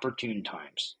inopportune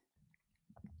times.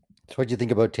 So what do you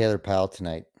think about Taylor Powell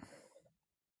tonight?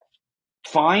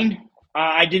 Fine.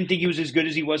 I didn't think he was as good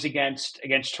as he was against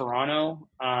Toronto.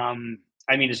 I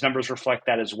mean, his numbers reflect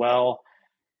that as well.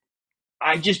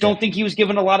 I just don't think he was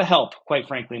given a lot of help, quite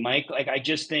frankly, Mike. Like, I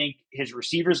just think his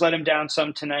receivers let him down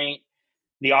some tonight.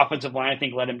 The offensive line, I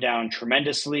think, let him down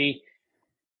tremendously.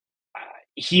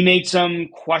 He made some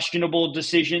questionable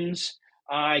decisions.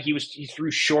 He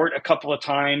threw short a couple of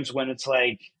times when it's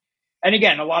like, and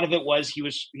again, a lot of it was he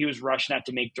was rushed not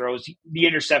to make throws. The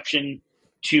interception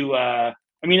to, a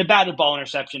batted ball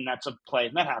interception, that's a play,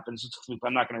 and that happens. It's a fluke.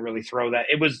 I'm not going to really throw that.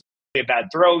 It was a bad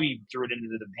throw. He threw it into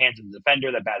the hands of the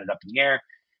defender that batted up in the air.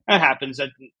 That happens. That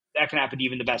can happen to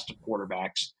even the best of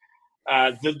quarterbacks.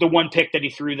 The one pick that he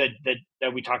threw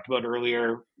that we talked about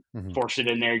earlier, forced it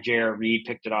in there. J.R. Reed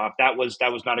picked it off. That was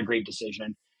not a great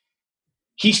decision.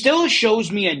 He still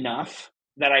shows me enough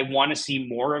that I want to see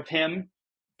more of him.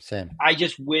 Same. I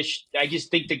just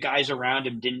think the guys around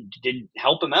him didn't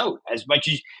help him out as much.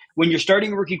 As when you're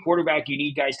starting a rookie quarterback, you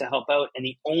need guys to help out. And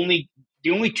the only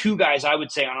 2 guys I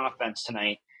would say on offense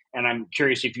tonight, and I'm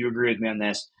curious if you agree with me on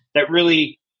this, that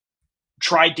really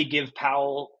tried to give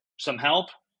Powell some help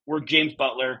were James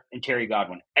Butler and Terry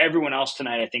Godwin. Everyone else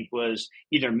tonight, I think, was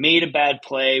either made a bad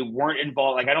play, weren't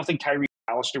involved. Like, I don't think Tyrese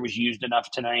Allister was used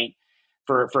enough tonight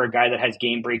for a guy that has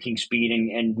game-breaking speed,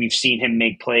 and we've seen him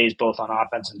make plays both on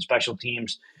offense and special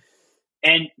teams.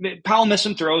 And Powell missed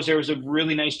some throws. There was a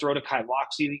really nice throw to Kai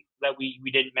Loxley that we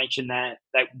didn't mention that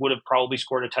would have probably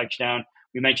scored a touchdown.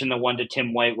 We mentioned the one to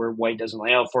Tim White where White doesn't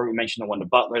lay out for it. We mentioned the one to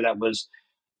Butler that was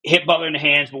hit Butler in the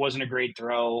hands but wasn't a great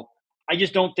throw. I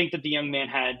just don't think that the young man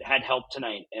had help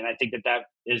tonight, and I think that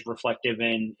is reflective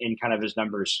in kind of his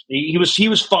numbers. He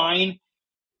was fine.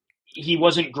 He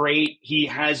wasn't great. He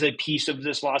has a piece of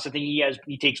this loss. I think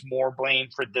he takes more blame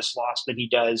for this loss than he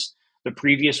does the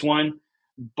previous one.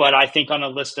 But I think on a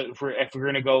list if we're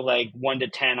going to go like 1 to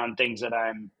 10 on things that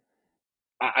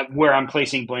where I'm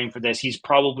placing blame for this, he's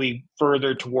probably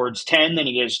further towards 10 than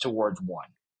he is towards 1.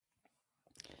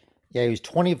 Yeah, he was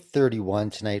 20 of 31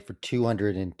 tonight for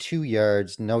 202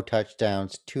 yards, no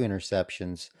touchdowns, 2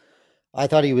 interceptions. I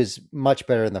thought he was much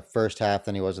better in the first half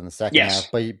than he was in the second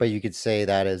half, but you could say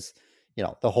that is,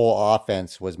 the whole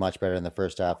offense was much better in the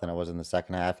first half than it was in the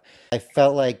second half. I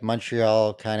felt like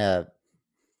Montreal kind of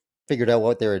figured out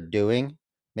what they were doing,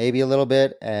 maybe a little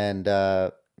bit, and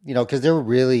because they were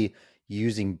really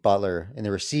using Butler in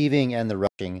the receiving and the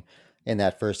rushing in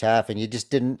that first half, and you just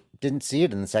didn't see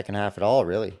it in the second half at all,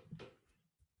 really.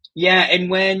 Yeah,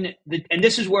 and and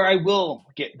this is where I will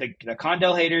get the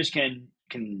Condell haters can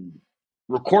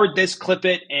record this, clip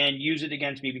it, and use it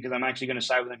against me because I'm actually going to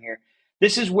side with him here.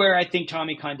 This is where I think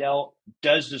Tommy Condell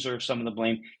does deserve some of the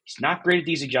blame. He's not great at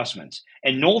these adjustments.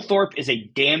 And Noel Thorpe is a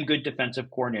damn good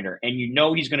defensive coordinator. And you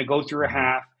know he's going to go through a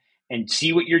half and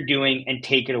see what you're doing and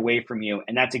take it away from you.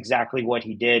 And that's exactly what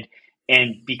he did.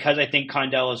 And because I think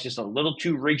Condell is just a little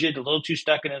too rigid, a little too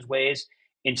stuck in his ways,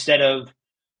 instead of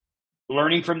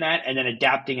learning from that and then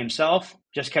adapting himself,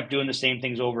 just kept doing the same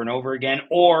things over and over again,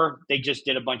 or they just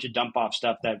did a bunch of dump off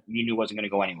stuff that you knew wasn't going to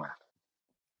go anywhere.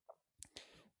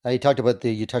 You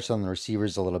touched on the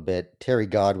receivers a little bit. Terry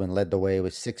Godwin led the way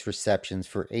with 6 receptions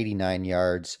for 89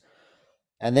 yards.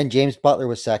 And then James Butler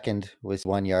was second with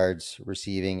 1 yards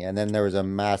receiving. And then there was a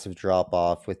massive drop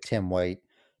off with Tim White,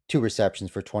 2 receptions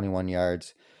for 21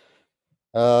 yards.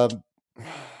 I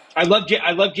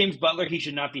love James Butler. He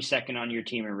should not be second on your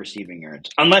team in receiving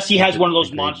yards, unless he has one of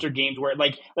those monster games where,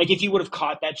 like if he would have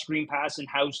caught that screen pass and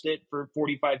housed it for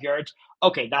 45 yards,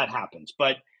 okay, that happens.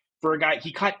 But for a guy,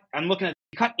 he caught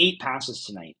 8 passes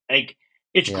tonight. Like,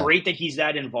 it's great that he's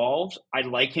that involved. I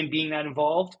like him being that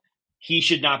involved. He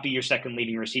should not be your second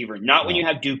leading receiver. Not when you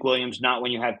have Duke Williams, not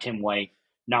when you have Tim White,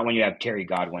 not when you have Terry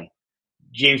Godwin.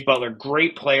 James Butler,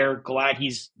 great player. Glad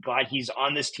he's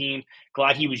on this team.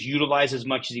 Glad he was utilized as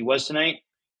much as he was tonight.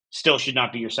 Still should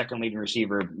not be your second leading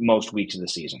receiver most weeks of the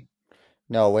season.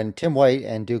 No, when Tim White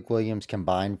and Duke Williams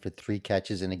combine for 3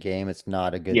 catches in a game, it's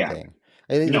not a good thing.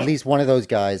 At least one of those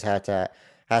guys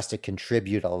has to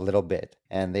contribute a little bit,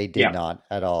 and they did not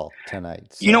at all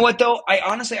tonight. So. You know what, though?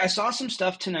 I saw some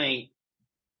stuff tonight.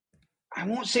 I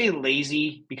won't say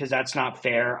lazy because that's not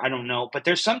fair. I don't know, but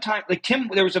there's sometimes like Tim.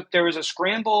 There was a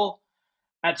scramble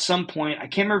at some point. I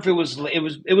can't remember if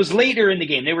it was later in the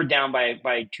game. They were down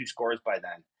by 2 scores by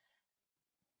then.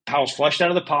 Powell's flushed out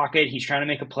of the pocket. He's trying to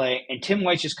make a play, and Tim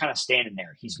White's just kind of standing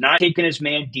there. He's not taking his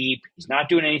man deep. He's not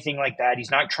doing anything like that.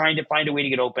 He's not trying to find a way to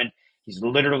get open. He's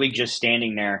literally just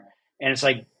standing there, and it's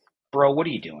like, bro, what are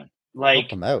you doing?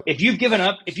 Like, if you've given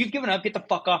up, get the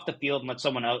fuck off the field and let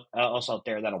someone else out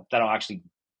there that'll actually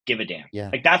give a damn. Yeah.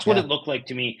 Like, that's what it looked like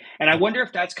to me. And I wonder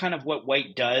if that's kind of what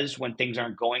White does when things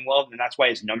aren't going well, and that's why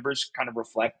his numbers kind of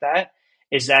reflect that,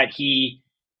 is that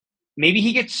maybe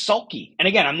he gets sulky. And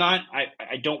again,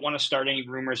 I don't want to start any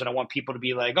rumors. I don't want people to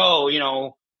be like, oh,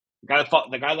 the guy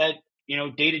that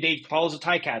day to day follows the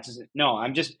Ticats. No,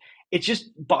 it's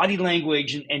just body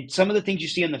language and some of the things you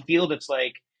see on the field. It's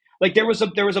like there was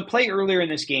a play earlier in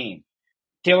this game.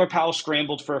 Taylor Powell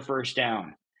scrambled for a first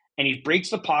down, and he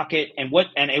breaks the pocket, and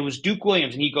it was Duke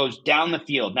Williams, and he goes down the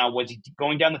field. Now, was he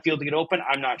going down the field to get open?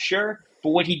 I'm not sure,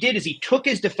 but what he did is he took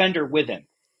his defender with him,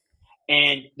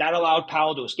 and that allowed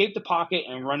Powell to escape the pocket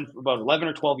and run for about 11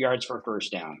 or 12 yards for a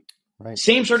first down. Right.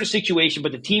 Same sort of situation,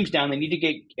 but the team's down. They need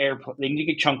to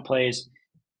get chunk plays,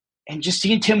 and just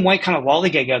seeing Tim White kind of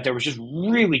lollygag out there was just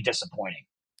really disappointing.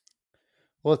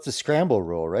 Well, it's the scramble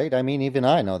rule, right? I mean, even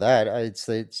I know that.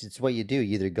 It's what you do.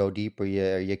 You either go deep or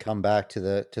you come back to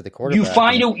the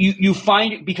quarterback. You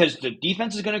find it because the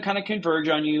defense is going to kind of converge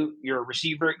on you. You're a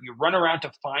receiver. You run around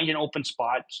to find an open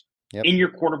spot in your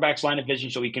quarterback's line of vision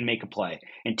so he can make a play.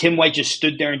 And Tim White just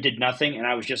stood there and did nothing. And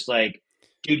I was just like,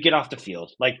 dude, get off the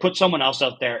field. Like, put someone else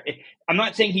out there. I'm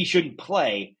not saying he shouldn't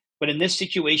play, but in this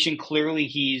situation, clearly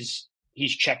he's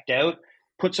checked out.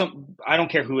 I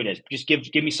don't care who it is. Just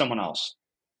give me someone else.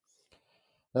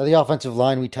 Now, the offensive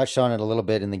line, we touched on it a little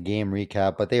bit in the game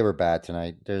recap, but they were bad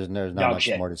tonight. There's not much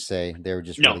more to say. They were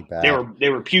just really bad. They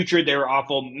were putrid. They were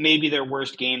awful. Maybe their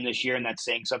worst game this year, and that's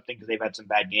saying something because they've had some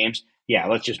bad games. Yeah,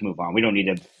 let's just move on. We don't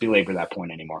need to belabor that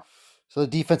point anymore. So the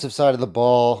defensive side of the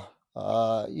ball,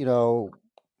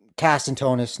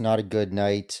 Castantonis, not a good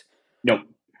night. Nope.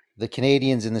 The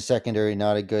Canadians in the secondary,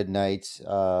 not a good night.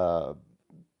 But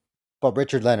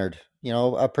Richard Leonard,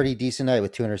 a pretty decent night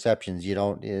with 2 interceptions.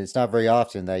 It's not very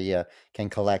often that you can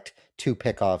collect 2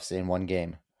 pickoffs in one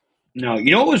game. No,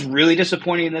 what was really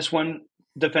disappointing in this one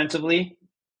defensively?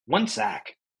 1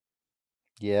 sack.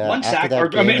 Yeah. 1 sack.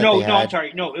 I'm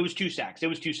sorry. No, it was 2 sacks.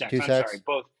 Sorry,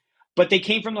 both. But they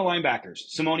came from the linebackers.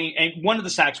 Simone, and one of the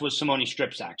sacks was Simone's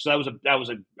strip sack. So that was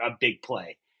a big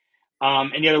play.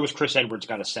 And the other was Chris Edwards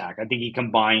got a sack. I think he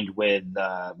combined with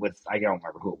I don't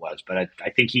remember who it was, but I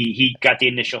think he got the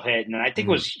initial hit, and I think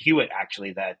it was Hewitt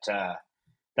actually that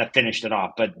finished it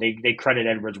off. But they credit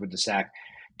Edwards with the sack.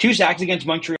 2 sacks against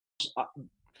Montreal.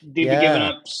 They've been giving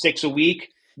up 6 a week.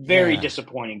 Very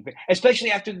disappointing,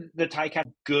 especially after the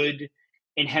Ticats good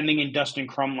in Hemming and Dustin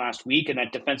Crum last week, and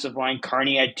that defensive line.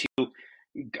 Carney had 2.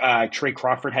 Trey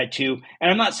Crawford had 2,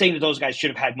 and I'm not saying that those guys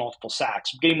should have had multiple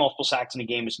sacks. Getting multiple sacks in a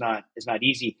game is not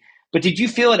easy. But did you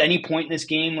feel at any point in this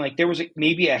game like there was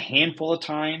maybe a handful of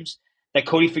times that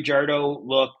Cody Fajardo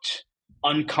looked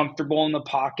uncomfortable in the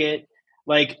pocket.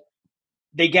 Like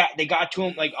they got to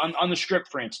him like on the strip,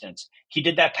 for instance. He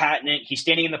did that patent. He's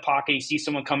standing in the pocket. He sees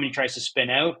someone coming. He tries to spin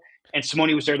out, and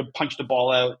Simone was there to punch the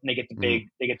ball out, and they get the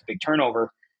big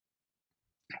turnover.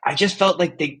 I just felt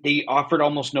like they offered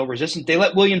almost no resistance. They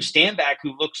let William Stanback,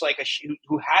 who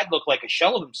had looked like a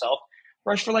shell of himself,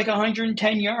 rush for like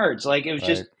 110 yards. Like it was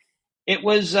just it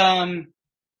was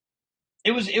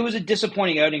a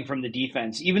disappointing outing from the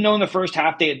defense. Even though in the first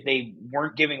half they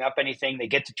weren't giving up anything, they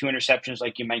get to 2 interceptions,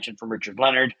 like you mentioned, from Richard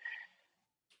Leonard.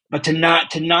 But to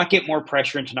not get more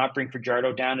pressure and to not bring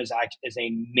Fajardo down is a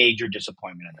major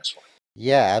disappointment in this one.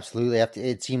 Yeah, absolutely.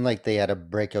 It seemed like they had a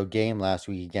breakout game last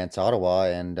week against Ottawa,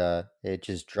 and it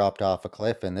just dropped off a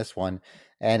cliff in this one.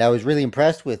 And I was really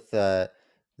impressed with the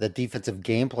defensive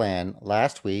game plan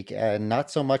last week, and not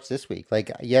so much this week.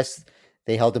 Like, yes,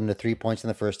 they held them to 3 points in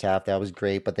the first half. That was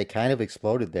great, but they kind of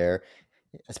exploded there,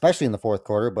 especially in the fourth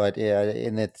quarter. But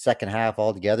in the second half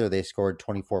altogether, they scored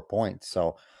 24 points.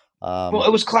 So, well,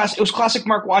 it was classic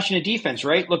Mark Washington defense,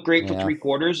 right? Looked great for Yeah. 3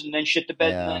 quarters and then shit the bed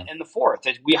Yeah. in the fourth.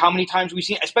 How many times we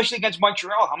seen, especially against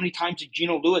Montreal, how many times did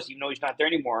Gino Lewis, even though he's not there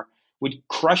anymore, would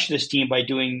crush this team by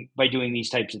doing these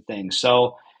types of things?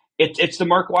 So it's the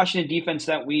Mark Washington defense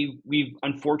that we've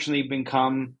unfortunately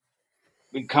become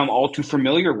all too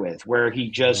familiar with, where he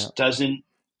just doesn't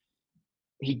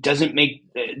make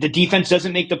the defense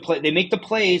doesn't make the play. They make the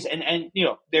plays, and you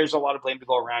know there's a lot of blame to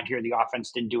go around here. The offense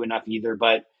didn't do enough either,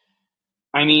 but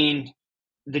I mean,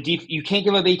 you can't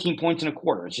give up 18 points in a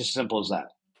quarter. It's just as simple as that.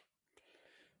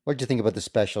 What did you think about the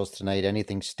specials tonight?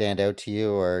 Anything stand out to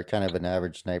you, or kind of an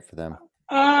average night for them?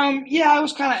 Yeah, it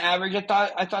was kind of average.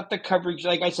 I thought the coverage,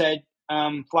 like I said,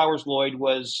 Flowers Lloyd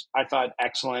was, I thought,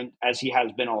 excellent, as he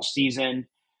has been all season.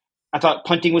 I thought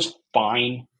punting was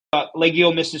fine.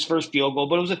 Leggio missed his first field goal,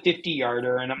 but it was a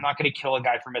 50-yarder, and I'm not going to kill a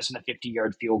guy for missing a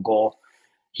 50-yard field goal.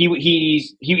 He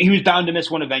was bound to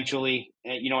miss one eventually.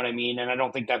 You know what I mean? And I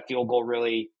don't think that field goal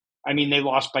really. I mean, they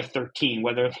lost by 13.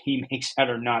 Whether he makes that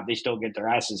or not, they still get their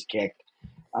asses kicked.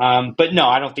 But no,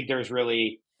 I don't think there's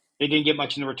really. They didn't get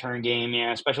much in the return game.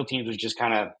 Yeah, special teams was just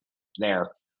kind of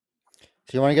there.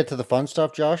 So you want to get to the fun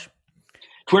stuff, Josh?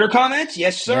 Twitter comments?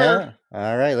 Yes, sir. Yeah.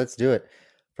 All right, let's do it.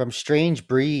 From Strange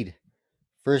Breed.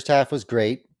 First half was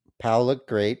great. Powell looked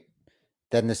great.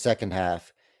 Then the second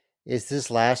half. Is this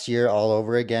last year all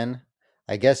over again?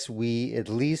 I guess we at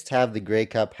least have the Grey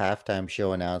Cup halftime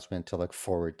show announcement to look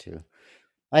forward to.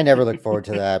 I never look forward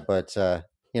to that, but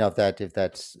if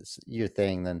that's your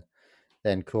thing,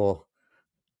 then cool.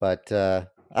 But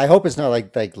I hope it's not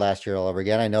like last year all over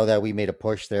again. I know that we made a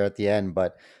push there at the end,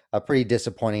 but a pretty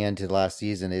disappointing end to the last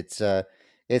season. It's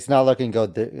not looking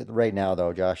good right now,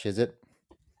 though, Josh, is it?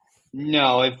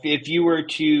 No, if you were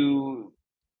to,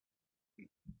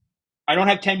 I don't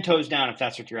have 10 toes down. If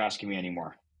that's what you're asking me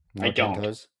anymore, No I don't. 10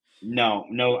 toes? No.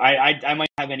 I might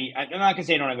have any. I'm not gonna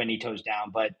say I don't have any toes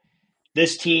down, but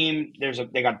this team,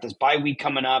 they got this bye week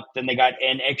coming up. Then they got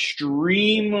an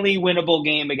extremely winnable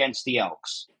game against the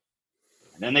Elks,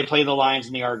 and then they play the Lions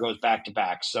and the Argos back to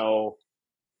back. So,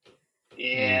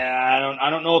 yeah, I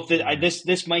don't know if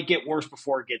this might get worse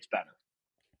before it gets better.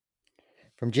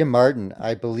 From Jim Martin,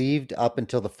 I believed up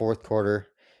until the fourth quarter.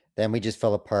 Then we just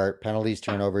fell apart. Penalties,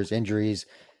 turnovers, injuries,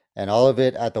 and all of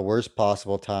it at the worst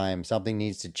possible time. Something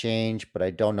needs to change, but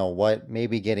I don't know what.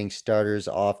 Maybe getting starters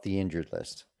off the injured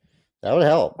list. That would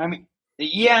help. I mean,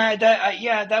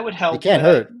 that would help. It can't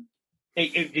hurt.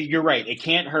 You're right. It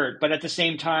can't hurt. But at the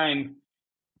same time,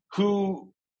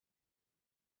 who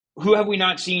have we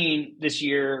not seen this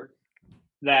year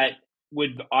that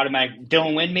would automatic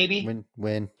Dylan Wynn maybe?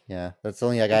 Win. Yeah, that's the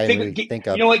only guy I really think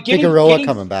of. You know what? Figueroa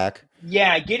coming back.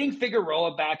 Yeah, getting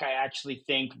Figueroa back, I actually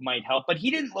think might help. But he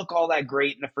didn't look all that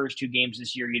great in the first 2 games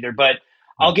this year either. But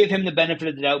I'll give him the benefit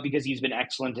of the doubt because he's been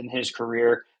excellent in his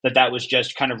career. That was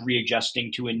just kind of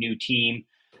readjusting to a new team.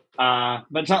 But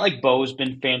it's not like Bo's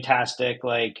been fantastic.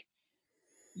 Like,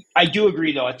 I do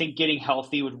agree, though. I think getting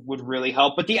healthy would really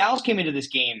help. But the Owls came into this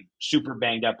game super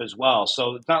banged up as well.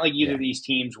 So it's not like either of these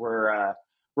teams were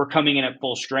coming in at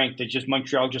full strength. It's just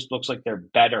Montreal just looks like they're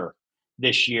better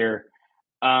this year.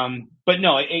 But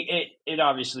no, it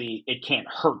obviously it can't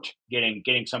hurt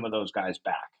getting some of those guys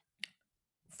back.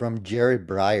 From Jared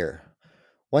Breyer.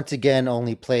 Once again,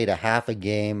 only played a half a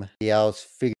game. The Owls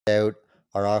figured out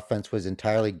our offense was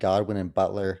entirely Godwin and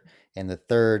Butler in the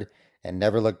third and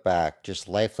never looked back. Just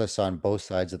lifeless on both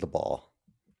sides of the ball.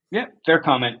 Yeah, fair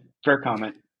comment.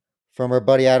 From our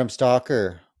buddy Adam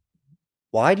Stalker.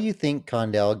 Why do you think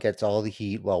Condell gets all the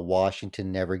heat while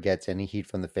Washington never gets any heat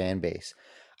from the fan base?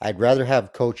 I'd rather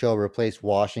have Coach O replace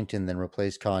Washington than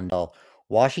replace Condell.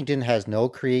 Washington has no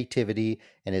creativity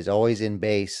and is always in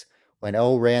base. When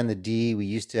O ran the D, we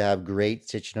used to have great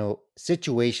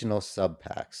situational sub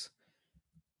packs.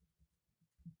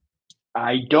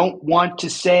 I don't want to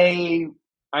say.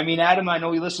 I mean, Adam, I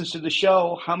know he listens to the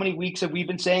show. How many weeks have we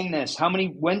been saying this?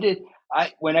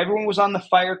 When everyone was on the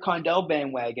Fire Condell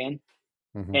bandwagon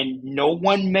Mm-hmm. and no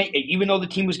one made, even though the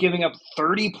team was giving up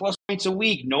 30 plus points a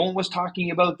week, no one was talking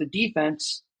about the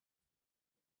defense.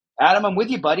 Adam, I'm with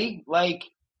you, buddy. Like,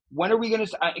 when are we going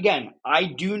to, again, I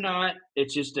do not,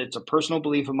 it's a personal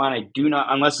belief of mine. I do not,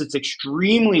 unless it's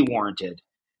extremely warranted,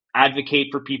 advocate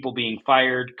for people being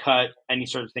fired, cut, any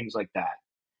sort of things like that.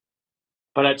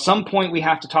 But at some point, we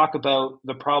have to talk about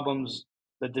the problems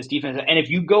that this defense has. And if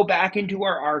you go back into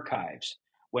our archives,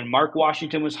 when Mark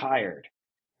Washington was hired,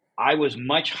 I was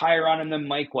much higher on him than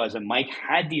Mike was. And Mike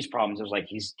had these problems. It was like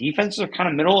his defenses are kind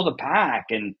of middle of the pack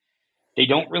and they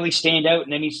don't really stand out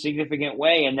in any significant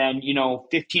way. And then,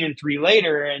 15-3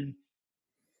 later, and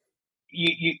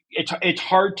it's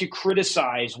hard to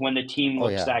criticize when the team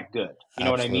looks that good. You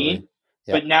know what I mean?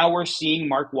 Yep. But now we're seeing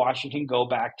Mark Washington go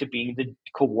back to being the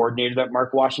coordinator that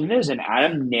Mark Washington is, and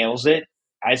Adam nails it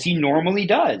as he normally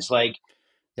does. Like,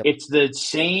 It's the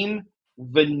same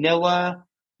vanilla,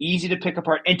 easy to pick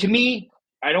apart. And to me,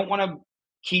 I don't want to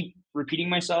keep repeating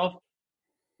myself,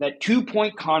 that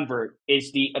 2-point convert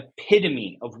is the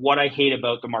epitome of what I hate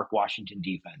about the Mark Washington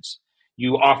defense.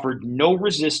 You offered no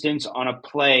resistance on a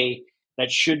play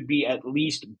that should be at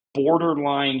least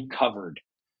borderline covered.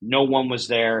 No one was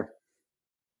there.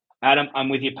 Adam, I'm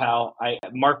with you, pal.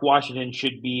 Mark Washington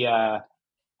should be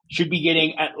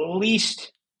getting at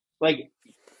least let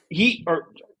me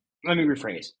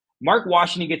rephrase. Mark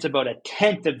Washington gets about a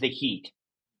tenth of the heat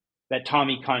that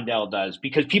Tommy Condell does,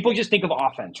 because people just think of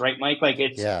offense, right, Mike? Like,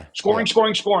 it's scoring.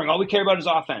 All we care about is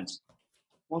offense.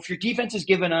 Well, if your defense is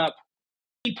giving up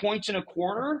 20 points in a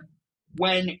quarter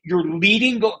when you're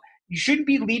leading, you shouldn't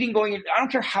be leading going in. I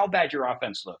don't care how bad your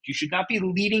offense looked. You should not be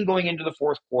leading going into the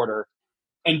fourth quarter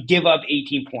and give up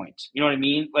 18 points. You know what I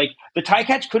mean? Like, the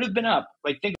Ticats could have been up.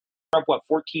 Like, think up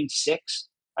 14-6,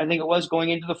 I think it was, going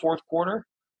into the fourth quarter.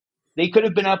 They could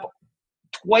have been up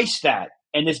twice that,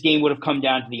 and this game would have come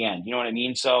down to the end. You know what I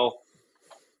mean? So,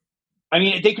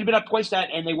 they could have been up twice that,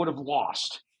 and they would have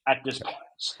lost at this point.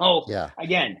 So,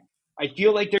 again, I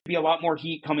feel like there'd be a lot more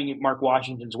heat coming at Mark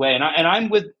Washington's way. And I'm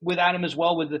with Adam as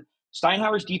well. With the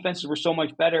Steinhauer's defenses were so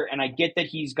much better, and I get that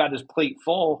he's got his plate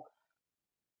full,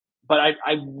 but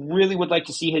I really would like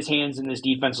to see his hands in this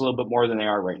defense a little bit more than they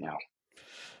are right now.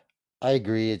 I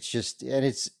agree. It's just, and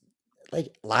it's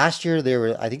like last year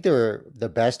I think they were the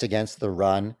best against the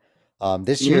run.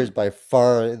 This year is by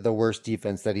far the worst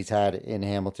defense that he's had in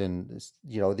Hamilton.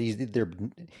 They're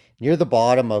near the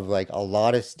bottom of like a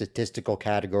lot of statistical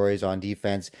categories on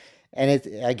defense, and it's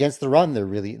against the run they're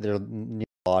near the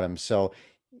bottom. So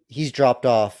he's dropped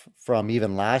off from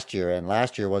even last year, and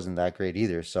last year wasn't that great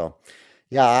either. So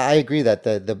yeah, I agree that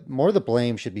the more the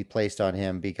blame should be placed on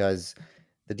him, because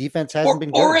the defense hasn't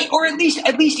been good. Or at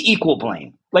least equal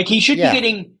blame. Like, he should be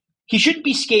getting. He shouldn't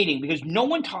be skating, because no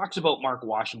one talks about Mark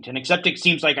Washington, except it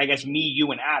seems like, I guess, me,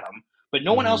 you, and Adam. But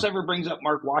no one else ever brings up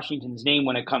Mark Washington's name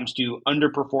when it comes to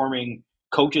underperforming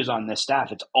coaches on this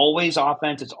staff. It's always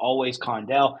offense. It's always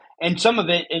Condell. And some of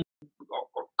it, and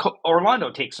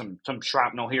Orlando takes some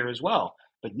shrapnel here as well.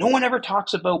 But no one ever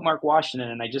talks about Mark Washington,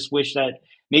 and I just wish that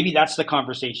maybe that's the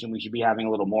conversation we should be having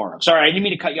a little more of. Sorry, I didn't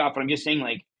mean to cut you off, but I'm just saying,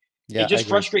 like, it just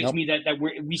frustrates me that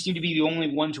we seem to be the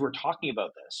only ones who are talking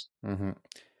about this. Mm-hmm.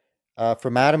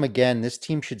 From Adam again, this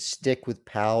team should stick with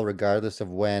Powell regardless of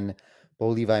when Bo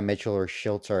Levi Mitchell or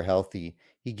Schultz are healthy.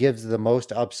 He gives the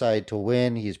most upside to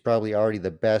win. He's probably already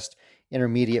the best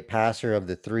intermediate passer of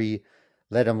the three.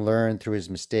 Let him learn through his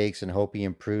mistakes and hope he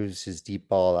improves his deep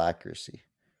ball accuracy.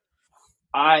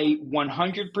 I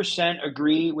 100%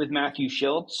 agree with Matthew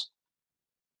Schultz.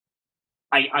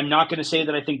 I'm not going to say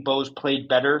that I think Bo's played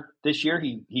better this year.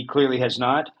 He clearly has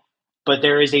not. But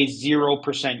there is a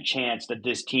 0% chance that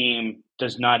this team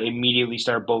does not immediately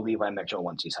start Bo Levi Mitchell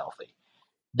once he's healthy.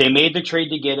 They made the trade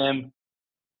to get him.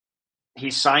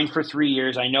 He's signed for 3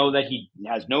 years. I know that he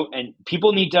has and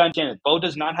people need to understand that Bo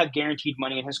does not have guaranteed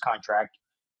money in his contract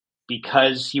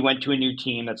because he went to a new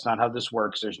team. That's not how this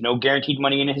works. There's no guaranteed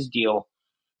money in his deal.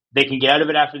 They can get out of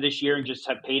it after this year and just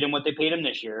have paid him what they paid him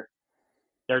this year.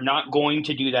 They're not going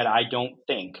to do that, I don't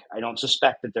think. I don't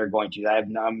suspect that they're going to.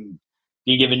 I'm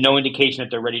being given no indication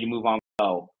that they're ready to move on with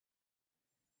Bo.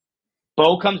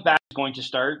 Bo comes back, is going to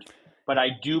start, but I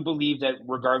do believe that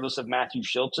regardless of Matthew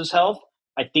Schultz's health,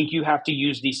 I think you have to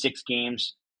use these 6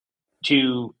 games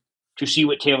to see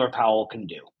what Taylor Powell can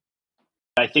do.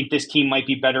 I think this team might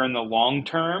be better in the long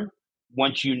term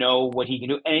once you know what he can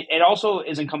do. And it also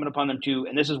is incumbent upon them too,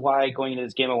 and this is why going into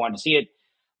this game I wanted to see it,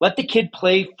 let the kid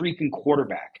play freaking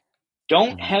quarterback.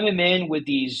 Don't hem him in with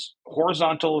these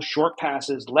horizontal short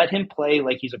passes. Let him play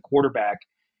like he's a quarterback.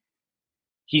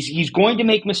 He's going to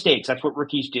make mistakes. That's what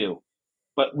rookies do.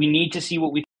 But we need to see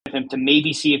what we have him to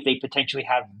maybe see if they potentially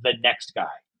have the next guy.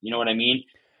 You know what I mean?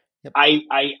 Yep.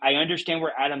 I understand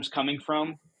where Adam's coming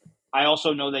from. I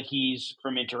also know that he's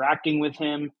from interacting with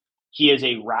him. He is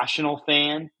a rational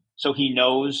fan, so he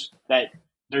knows that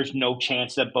there's no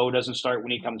chance that Bo doesn't start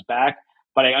when he comes back.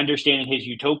 But I understand in his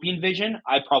utopian vision,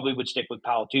 I probably would stick with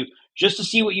Powell too, just to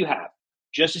see what you have,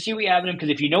 in him. Because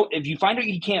if you find out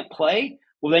he can't play,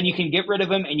 well, then you can get rid of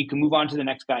him and you can move on to the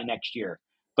next guy next year.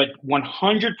 But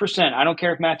 100%, I don't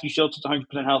care if Matthew Schultz is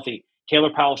 100% healthy.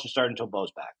 Taylor Powell should start until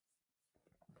Bo's back.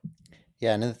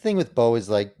 Yeah, and the thing with Bo is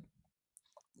like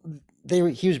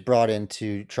he was brought in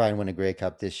to try and win a Grey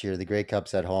Cup this year. The Grey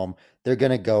Cup's at home. They're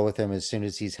going to go with him as soon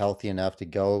as he's healthy enough to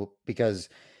go because,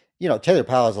 Taylor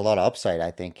Powell has a lot of upside,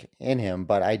 I think, in him,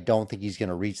 but I don't think he's going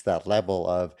to reach that level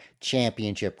of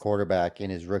championship quarterback in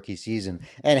his rookie season.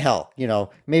 And hell,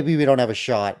 maybe we don't have a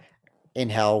shot in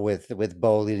hell with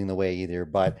Bo leading the way either,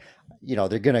 but,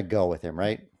 they're going to go with him,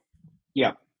 right?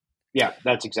 Yeah. Yeah,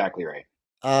 that's exactly right.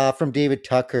 From David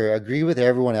Tucker, agree with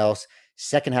everyone else.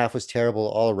 Second half was terrible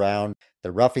all around.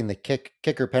 The roughing the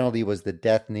kicker penalty was the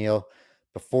death knell.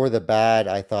 Before the bad,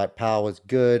 I thought Powell was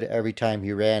good. Every time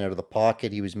he ran out of the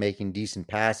pocket, he was making decent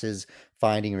passes,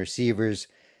 finding receivers,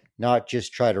 not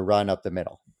just try to run up the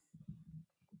middle.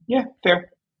 Yeah,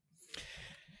 fair.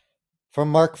 From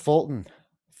Mark Fulton,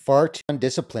 far too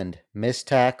undisciplined, missed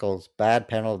tackles, bad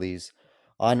penalties,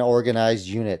 unorganized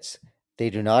units. They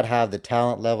do not have the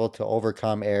talent level to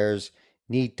overcome errors,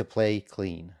 need to play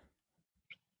clean.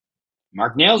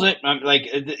 Mark nails it.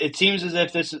 It seems as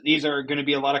if these are going to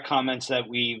be a lot of comments that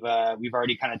we've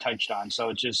already kind of touched on. So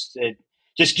it's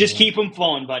just keep them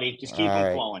flowing, buddy. Just keep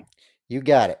them flowing. You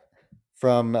got it.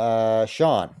 From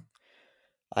Sean,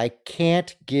 I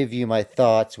can't give you my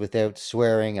thoughts without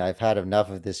swearing. I've had enough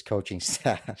of this coaching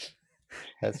staff.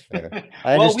 That's fair.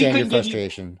 I understand your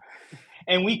frustration.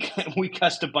 And we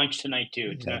cussed a bunch tonight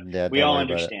too. Yeah, we all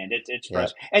understand. It's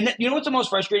frustrating. And you know what's the most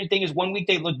frustrating thing is one week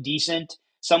they look decent,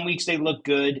 some weeks they look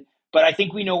good, but I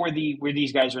think we know where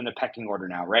these guys are in the pecking order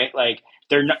now, right? Like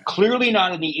they're clearly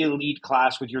not in the elite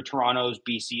class with your Torontos,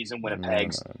 BCs, and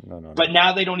Winnipegs. No. But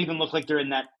now they don't even look like they're in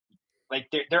that.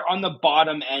 Like they're on the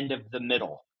bottom end of the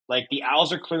middle. Like the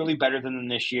Owls are clearly better than them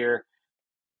this year.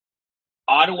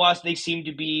 Ottawa, they seem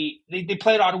to be. They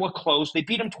played Ottawa close. They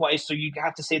beat them twice, so you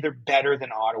have to say they're better than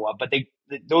Ottawa. But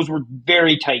those were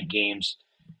very tight games.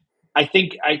 I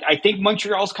think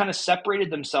Montreal's kind of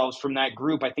separated themselves from that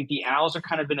group. I think the Owls are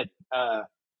kind of in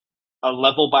a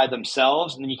level by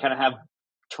themselves, and then you kind of have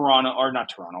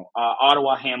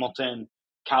Ottawa, Hamilton,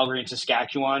 Calgary, and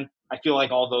Saskatchewan. I feel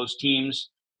like all those teams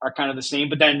are kind of the same.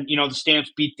 But then the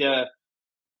Stamps beat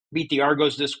the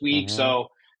Argos this week, so.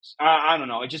 I don't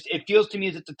know. It feels to me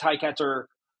as if the Ticats are.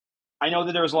 I know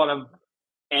that there was a lot of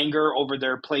anger over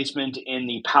their placement in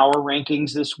the power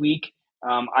rankings this week.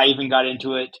 I even got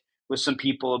into it with some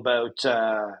people about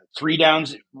 3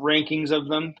 downs rankings of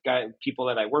them, people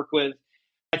that I work with.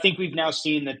 I think we've now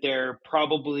seen that they're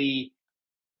probably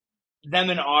them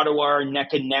and Ottawa are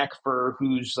neck and neck for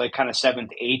who's like kind of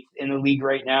 7th, 8th in the league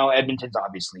right now. Edmonton's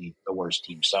obviously the worst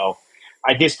team, so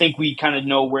I just think we kind of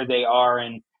know where they are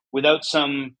and. Without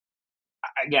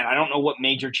again, I don't know what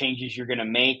major changes you're going to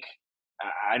make.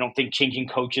 I don't think changing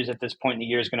coaches at this point in the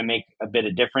year is going to make a bit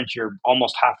of difference. You're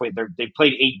almost halfway. They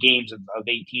played 8 games of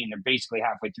 18. They're basically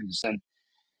halfway through the season.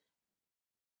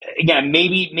 Again,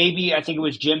 maybe I think it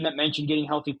was Jim that mentioned getting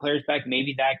healthy players back.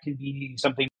 Maybe that could be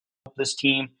something to help this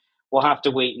team. We'll have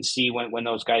to wait and see when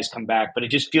those guys come back. But it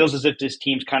just feels as if this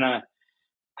team's kind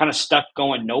of stuck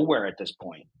going nowhere at this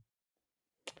point.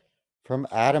 From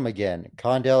Adam again,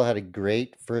 Condell had a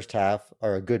good first half,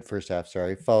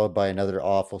 followed by another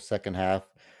awful second half.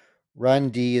 Run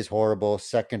D is horrible.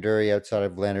 Secondary outside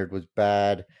of Leonard was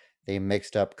bad. They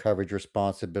mixed up coverage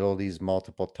responsibilities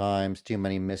multiple times. Too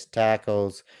many missed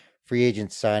tackles. Free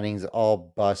agent signings,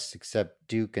 all busts except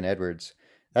Duke and Edwards.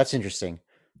 That's interesting.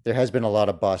 There has been a lot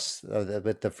of busts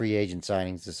with the free agent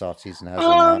signings this offseason, hasn't there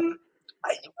not?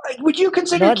 Would you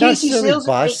consider not Casey Sales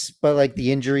busts, but like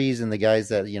the injuries and the guys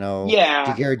that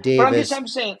Jaguar Davis? But I'm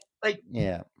saying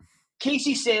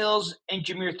Casey Sales and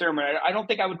Jameer Thurman. I don't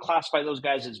think I would classify those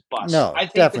guys as busts. No, I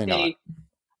think definitely not.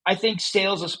 I think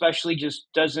Sales especially just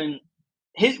doesn't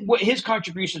his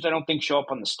contributions. I don't think show up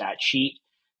on the stat sheet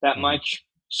that much.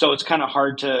 So it's kind of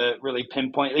hard to really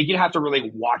pinpoint. Like, you'd have to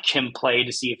really watch him play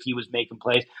to see if he was making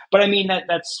plays. But I mean,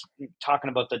 that's talking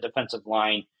about the defensive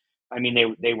line. I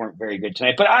mean, they weren't very good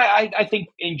tonight. But I think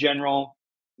in general,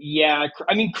 yeah.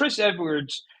 I mean, Chris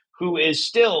Edwards, who is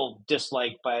still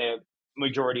disliked by a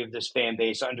majority of this fan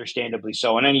base, understandably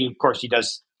so. And then, of course, he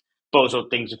does bozo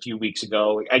things a few weeks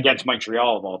ago against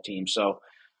Montreal of all teams. So,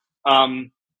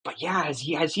 but yeah, has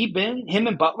he been, him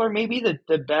and Butler, maybe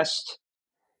the best?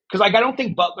 Because, like, I don't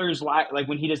think Butler's like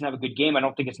when he doesn't have a good game, I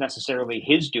don't think it's necessarily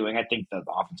his doing. I think the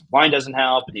offensive line doesn't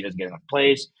help, and he doesn't get enough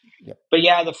plays. Yep. But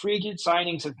yeah, the free agent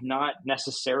signings have not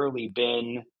necessarily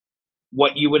been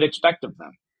what you would expect of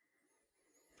them.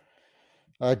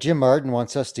 Jim Martin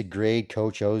wants us to grade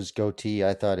Coach O's goatee.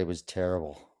 I thought it was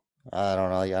terrible. I don't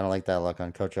know. I don't like that look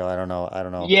on Coach O. I don't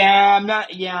know. Yeah, I'm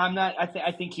not.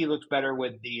 I think he looks better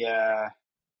with the.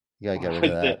 You gotta get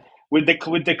rid of that. With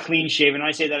the clean shave, and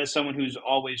I say that as someone who's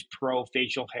always pro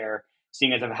facial hair,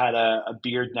 seeing as I've had a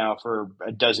beard now for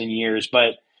a dozen years.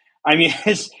 But I mean,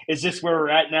 is this where we're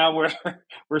at now? Where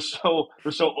we're so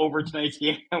over tonight's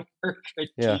game, we're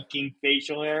critiquing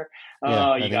facial hair.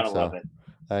 Oh, you gotta love it.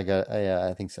 I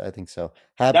think so.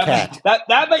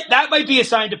 That might be a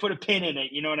sign to put a pin in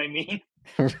it. You know what I mean?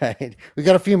 Right. We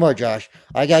got a few more, Josh.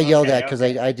 I got yelled at because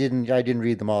I didn't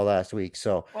read them all last week.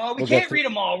 So we can't read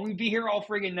them all. We'd be here all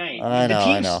friggin' night. I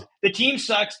know. The team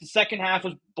sucks. The second half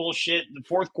was bullshit. The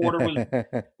fourth quarter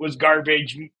was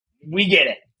garbage. We get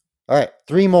it. All right,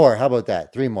 3 more. How about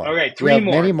that? 3 more. Okay, 3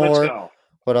 more. Many more. Let's go.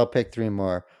 But I'll pick 3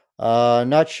 more.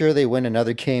 Not sure they win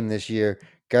another game this year.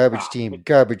 Garbage team,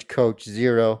 garbage coach,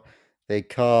 0. They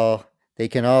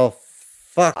can all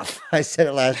fuck. I said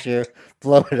it last year.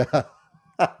 Blow it up.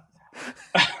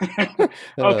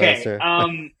 Okay.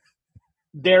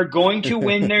 They're going to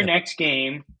win their next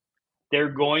game. They're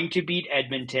going to beat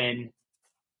Edmonton.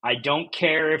 I don't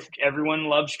care if everyone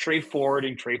loves Trey Ford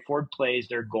and Trey Ford plays.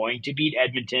 They're going to beat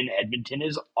Edmonton. Edmonton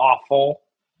is awful.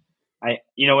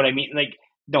 You know what I mean? Like,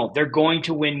 no, they're going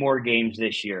to win more games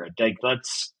this year. Like,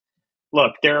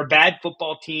 look, they're a bad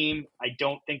football team. I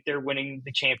don't think they're winning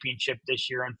the championship this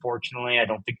year, unfortunately. I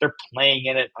don't think they're playing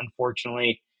in it,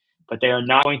 unfortunately. But they are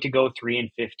not going to go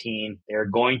 3-15. They're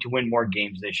going to win more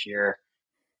games this year.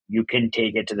 You can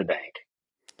take it to the bank.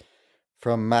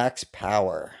 From Max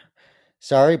Power.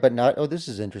 Sorry, but not... Oh, this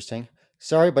is interesting.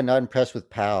 Sorry, but not impressed with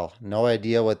Powell. No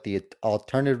idea what the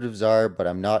alternatives are, but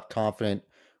I'm not confident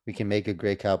we can make a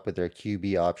Grey Cup with their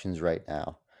QB options right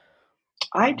now.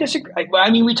 I disagree.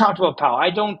 I mean, we talked about Powell. I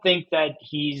don't think that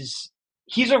he's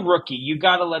a rookie. You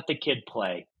got to let the kid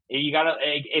play. You got to,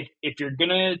 if you're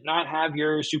gonna not have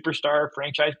your superstar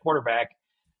franchise quarterback,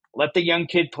 let the young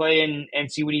kid play and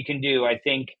see what he can do. I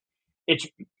think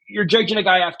you're judging a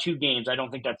guy off 2 games. I don't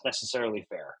think that's necessarily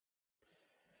fair.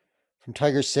 From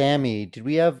Tiger Sammy, did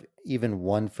we have even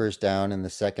 1 first down in the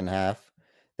second half?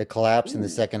 The collapse in the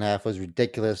second half was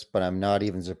ridiculous, but I'm not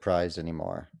even surprised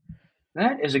anymore.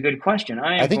 That is a good question.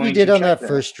 I think we did on that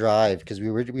first drive because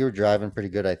we were driving pretty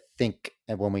good, I think,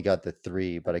 when we got the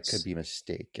 3, but I could be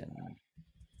mistaken.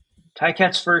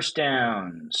 Ticats first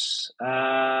downs.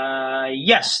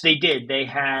 Yes, they did. They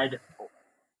had,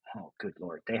 oh good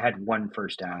Lord, they had 1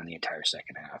 first down in the entire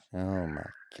second half. Oh my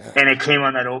God! And it came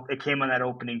on that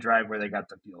opening drive where they got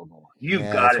the field goal. You've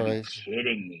got to be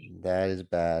kidding me. That is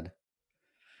bad.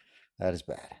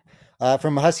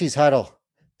 From Huskies Huddle.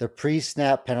 The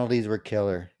pre-snap penalties were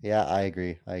killer. Yeah, I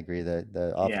agree.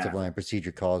 The offensive line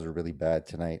procedure calls were really bad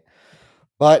tonight.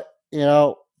 But,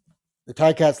 the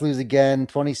Ticats lose again,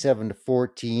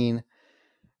 27-14.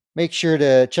 Make sure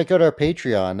to check out our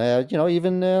Patreon.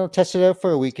 Even test it out for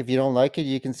a week. If you don't like it,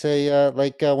 you can say,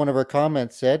 like one of our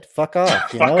comments said, fuck off.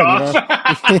 Fuck off.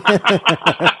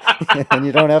 And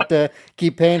you don't have to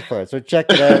keep paying for it. So check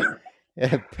it out.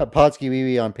 Podsky Wee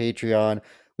Wee on Patreon.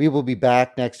 We will be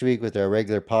back next week with our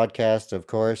regular podcast, of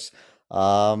course.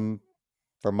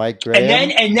 For Mike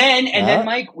Graham. And then,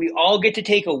 Mike, we all get to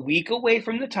take a week away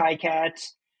from the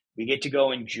Ticats. We get to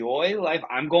go enjoy life.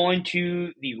 I'm going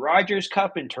to the Rogers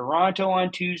Cup in Toronto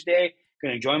on Tuesday.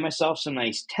 Going to enjoy myself some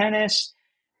nice tennis.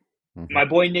 Mm-hmm. My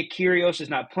boy Nick Kyrgios is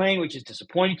not playing, which is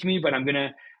disappointing to me. But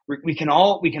we can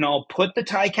all put the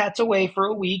Ticats away for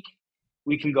a week.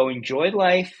 We can go enjoy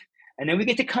life. And then we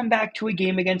get to come back to a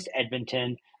game against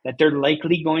Edmonton that they're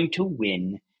likely going to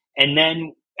win. And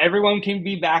then everyone can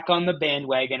be back on the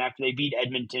bandwagon after they beat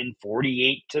Edmonton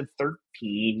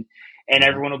 48-13. And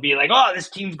everyone will be like, oh, this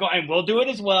team's going. We'll do it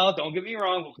as well. Don't get me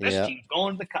wrong. This team's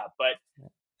going to the Cup.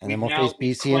 And then we'll face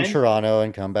BC in Toronto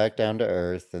and come back down to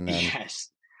earth. And then yes.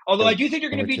 Although I do think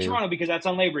they're going to beat Toronto because that's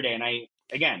on Labor Day.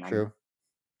 And True.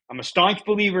 I'm a staunch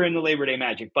believer in the Labor Day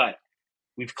Magic. But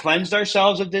we've cleansed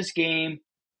ourselves of this game.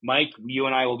 Mike, you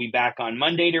and I will be back on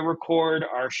Monday to record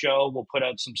our show. We'll put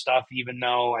out some stuff, even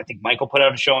though I think Mike will put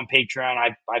out a show on Patreon.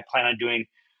 I plan on doing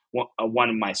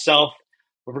one myself.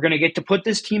 But we're going to get to put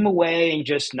this team away and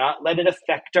just not let it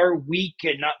affect our week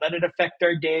and not let it affect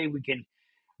our day. We can.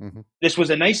 Mm-hmm. This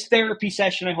was a nice therapy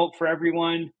session, I hope, for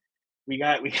everyone. We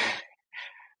got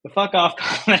the fuck off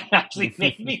comment actually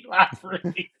made me laugh.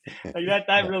 Really. Like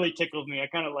that really tickled me. I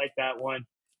kind of like that one.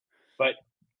 But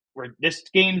this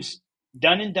game's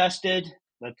done and dusted.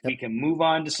 We can move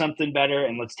on to something better,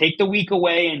 and let's take the week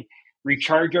away and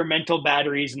recharge our mental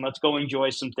batteries, and let's go enjoy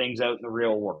some things out in the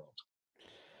real world.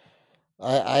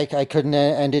 I couldn't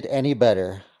end it any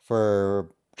better.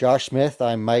 For Josh Smith,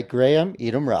 I'm Mike Graham.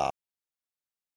 Eat 'em raw.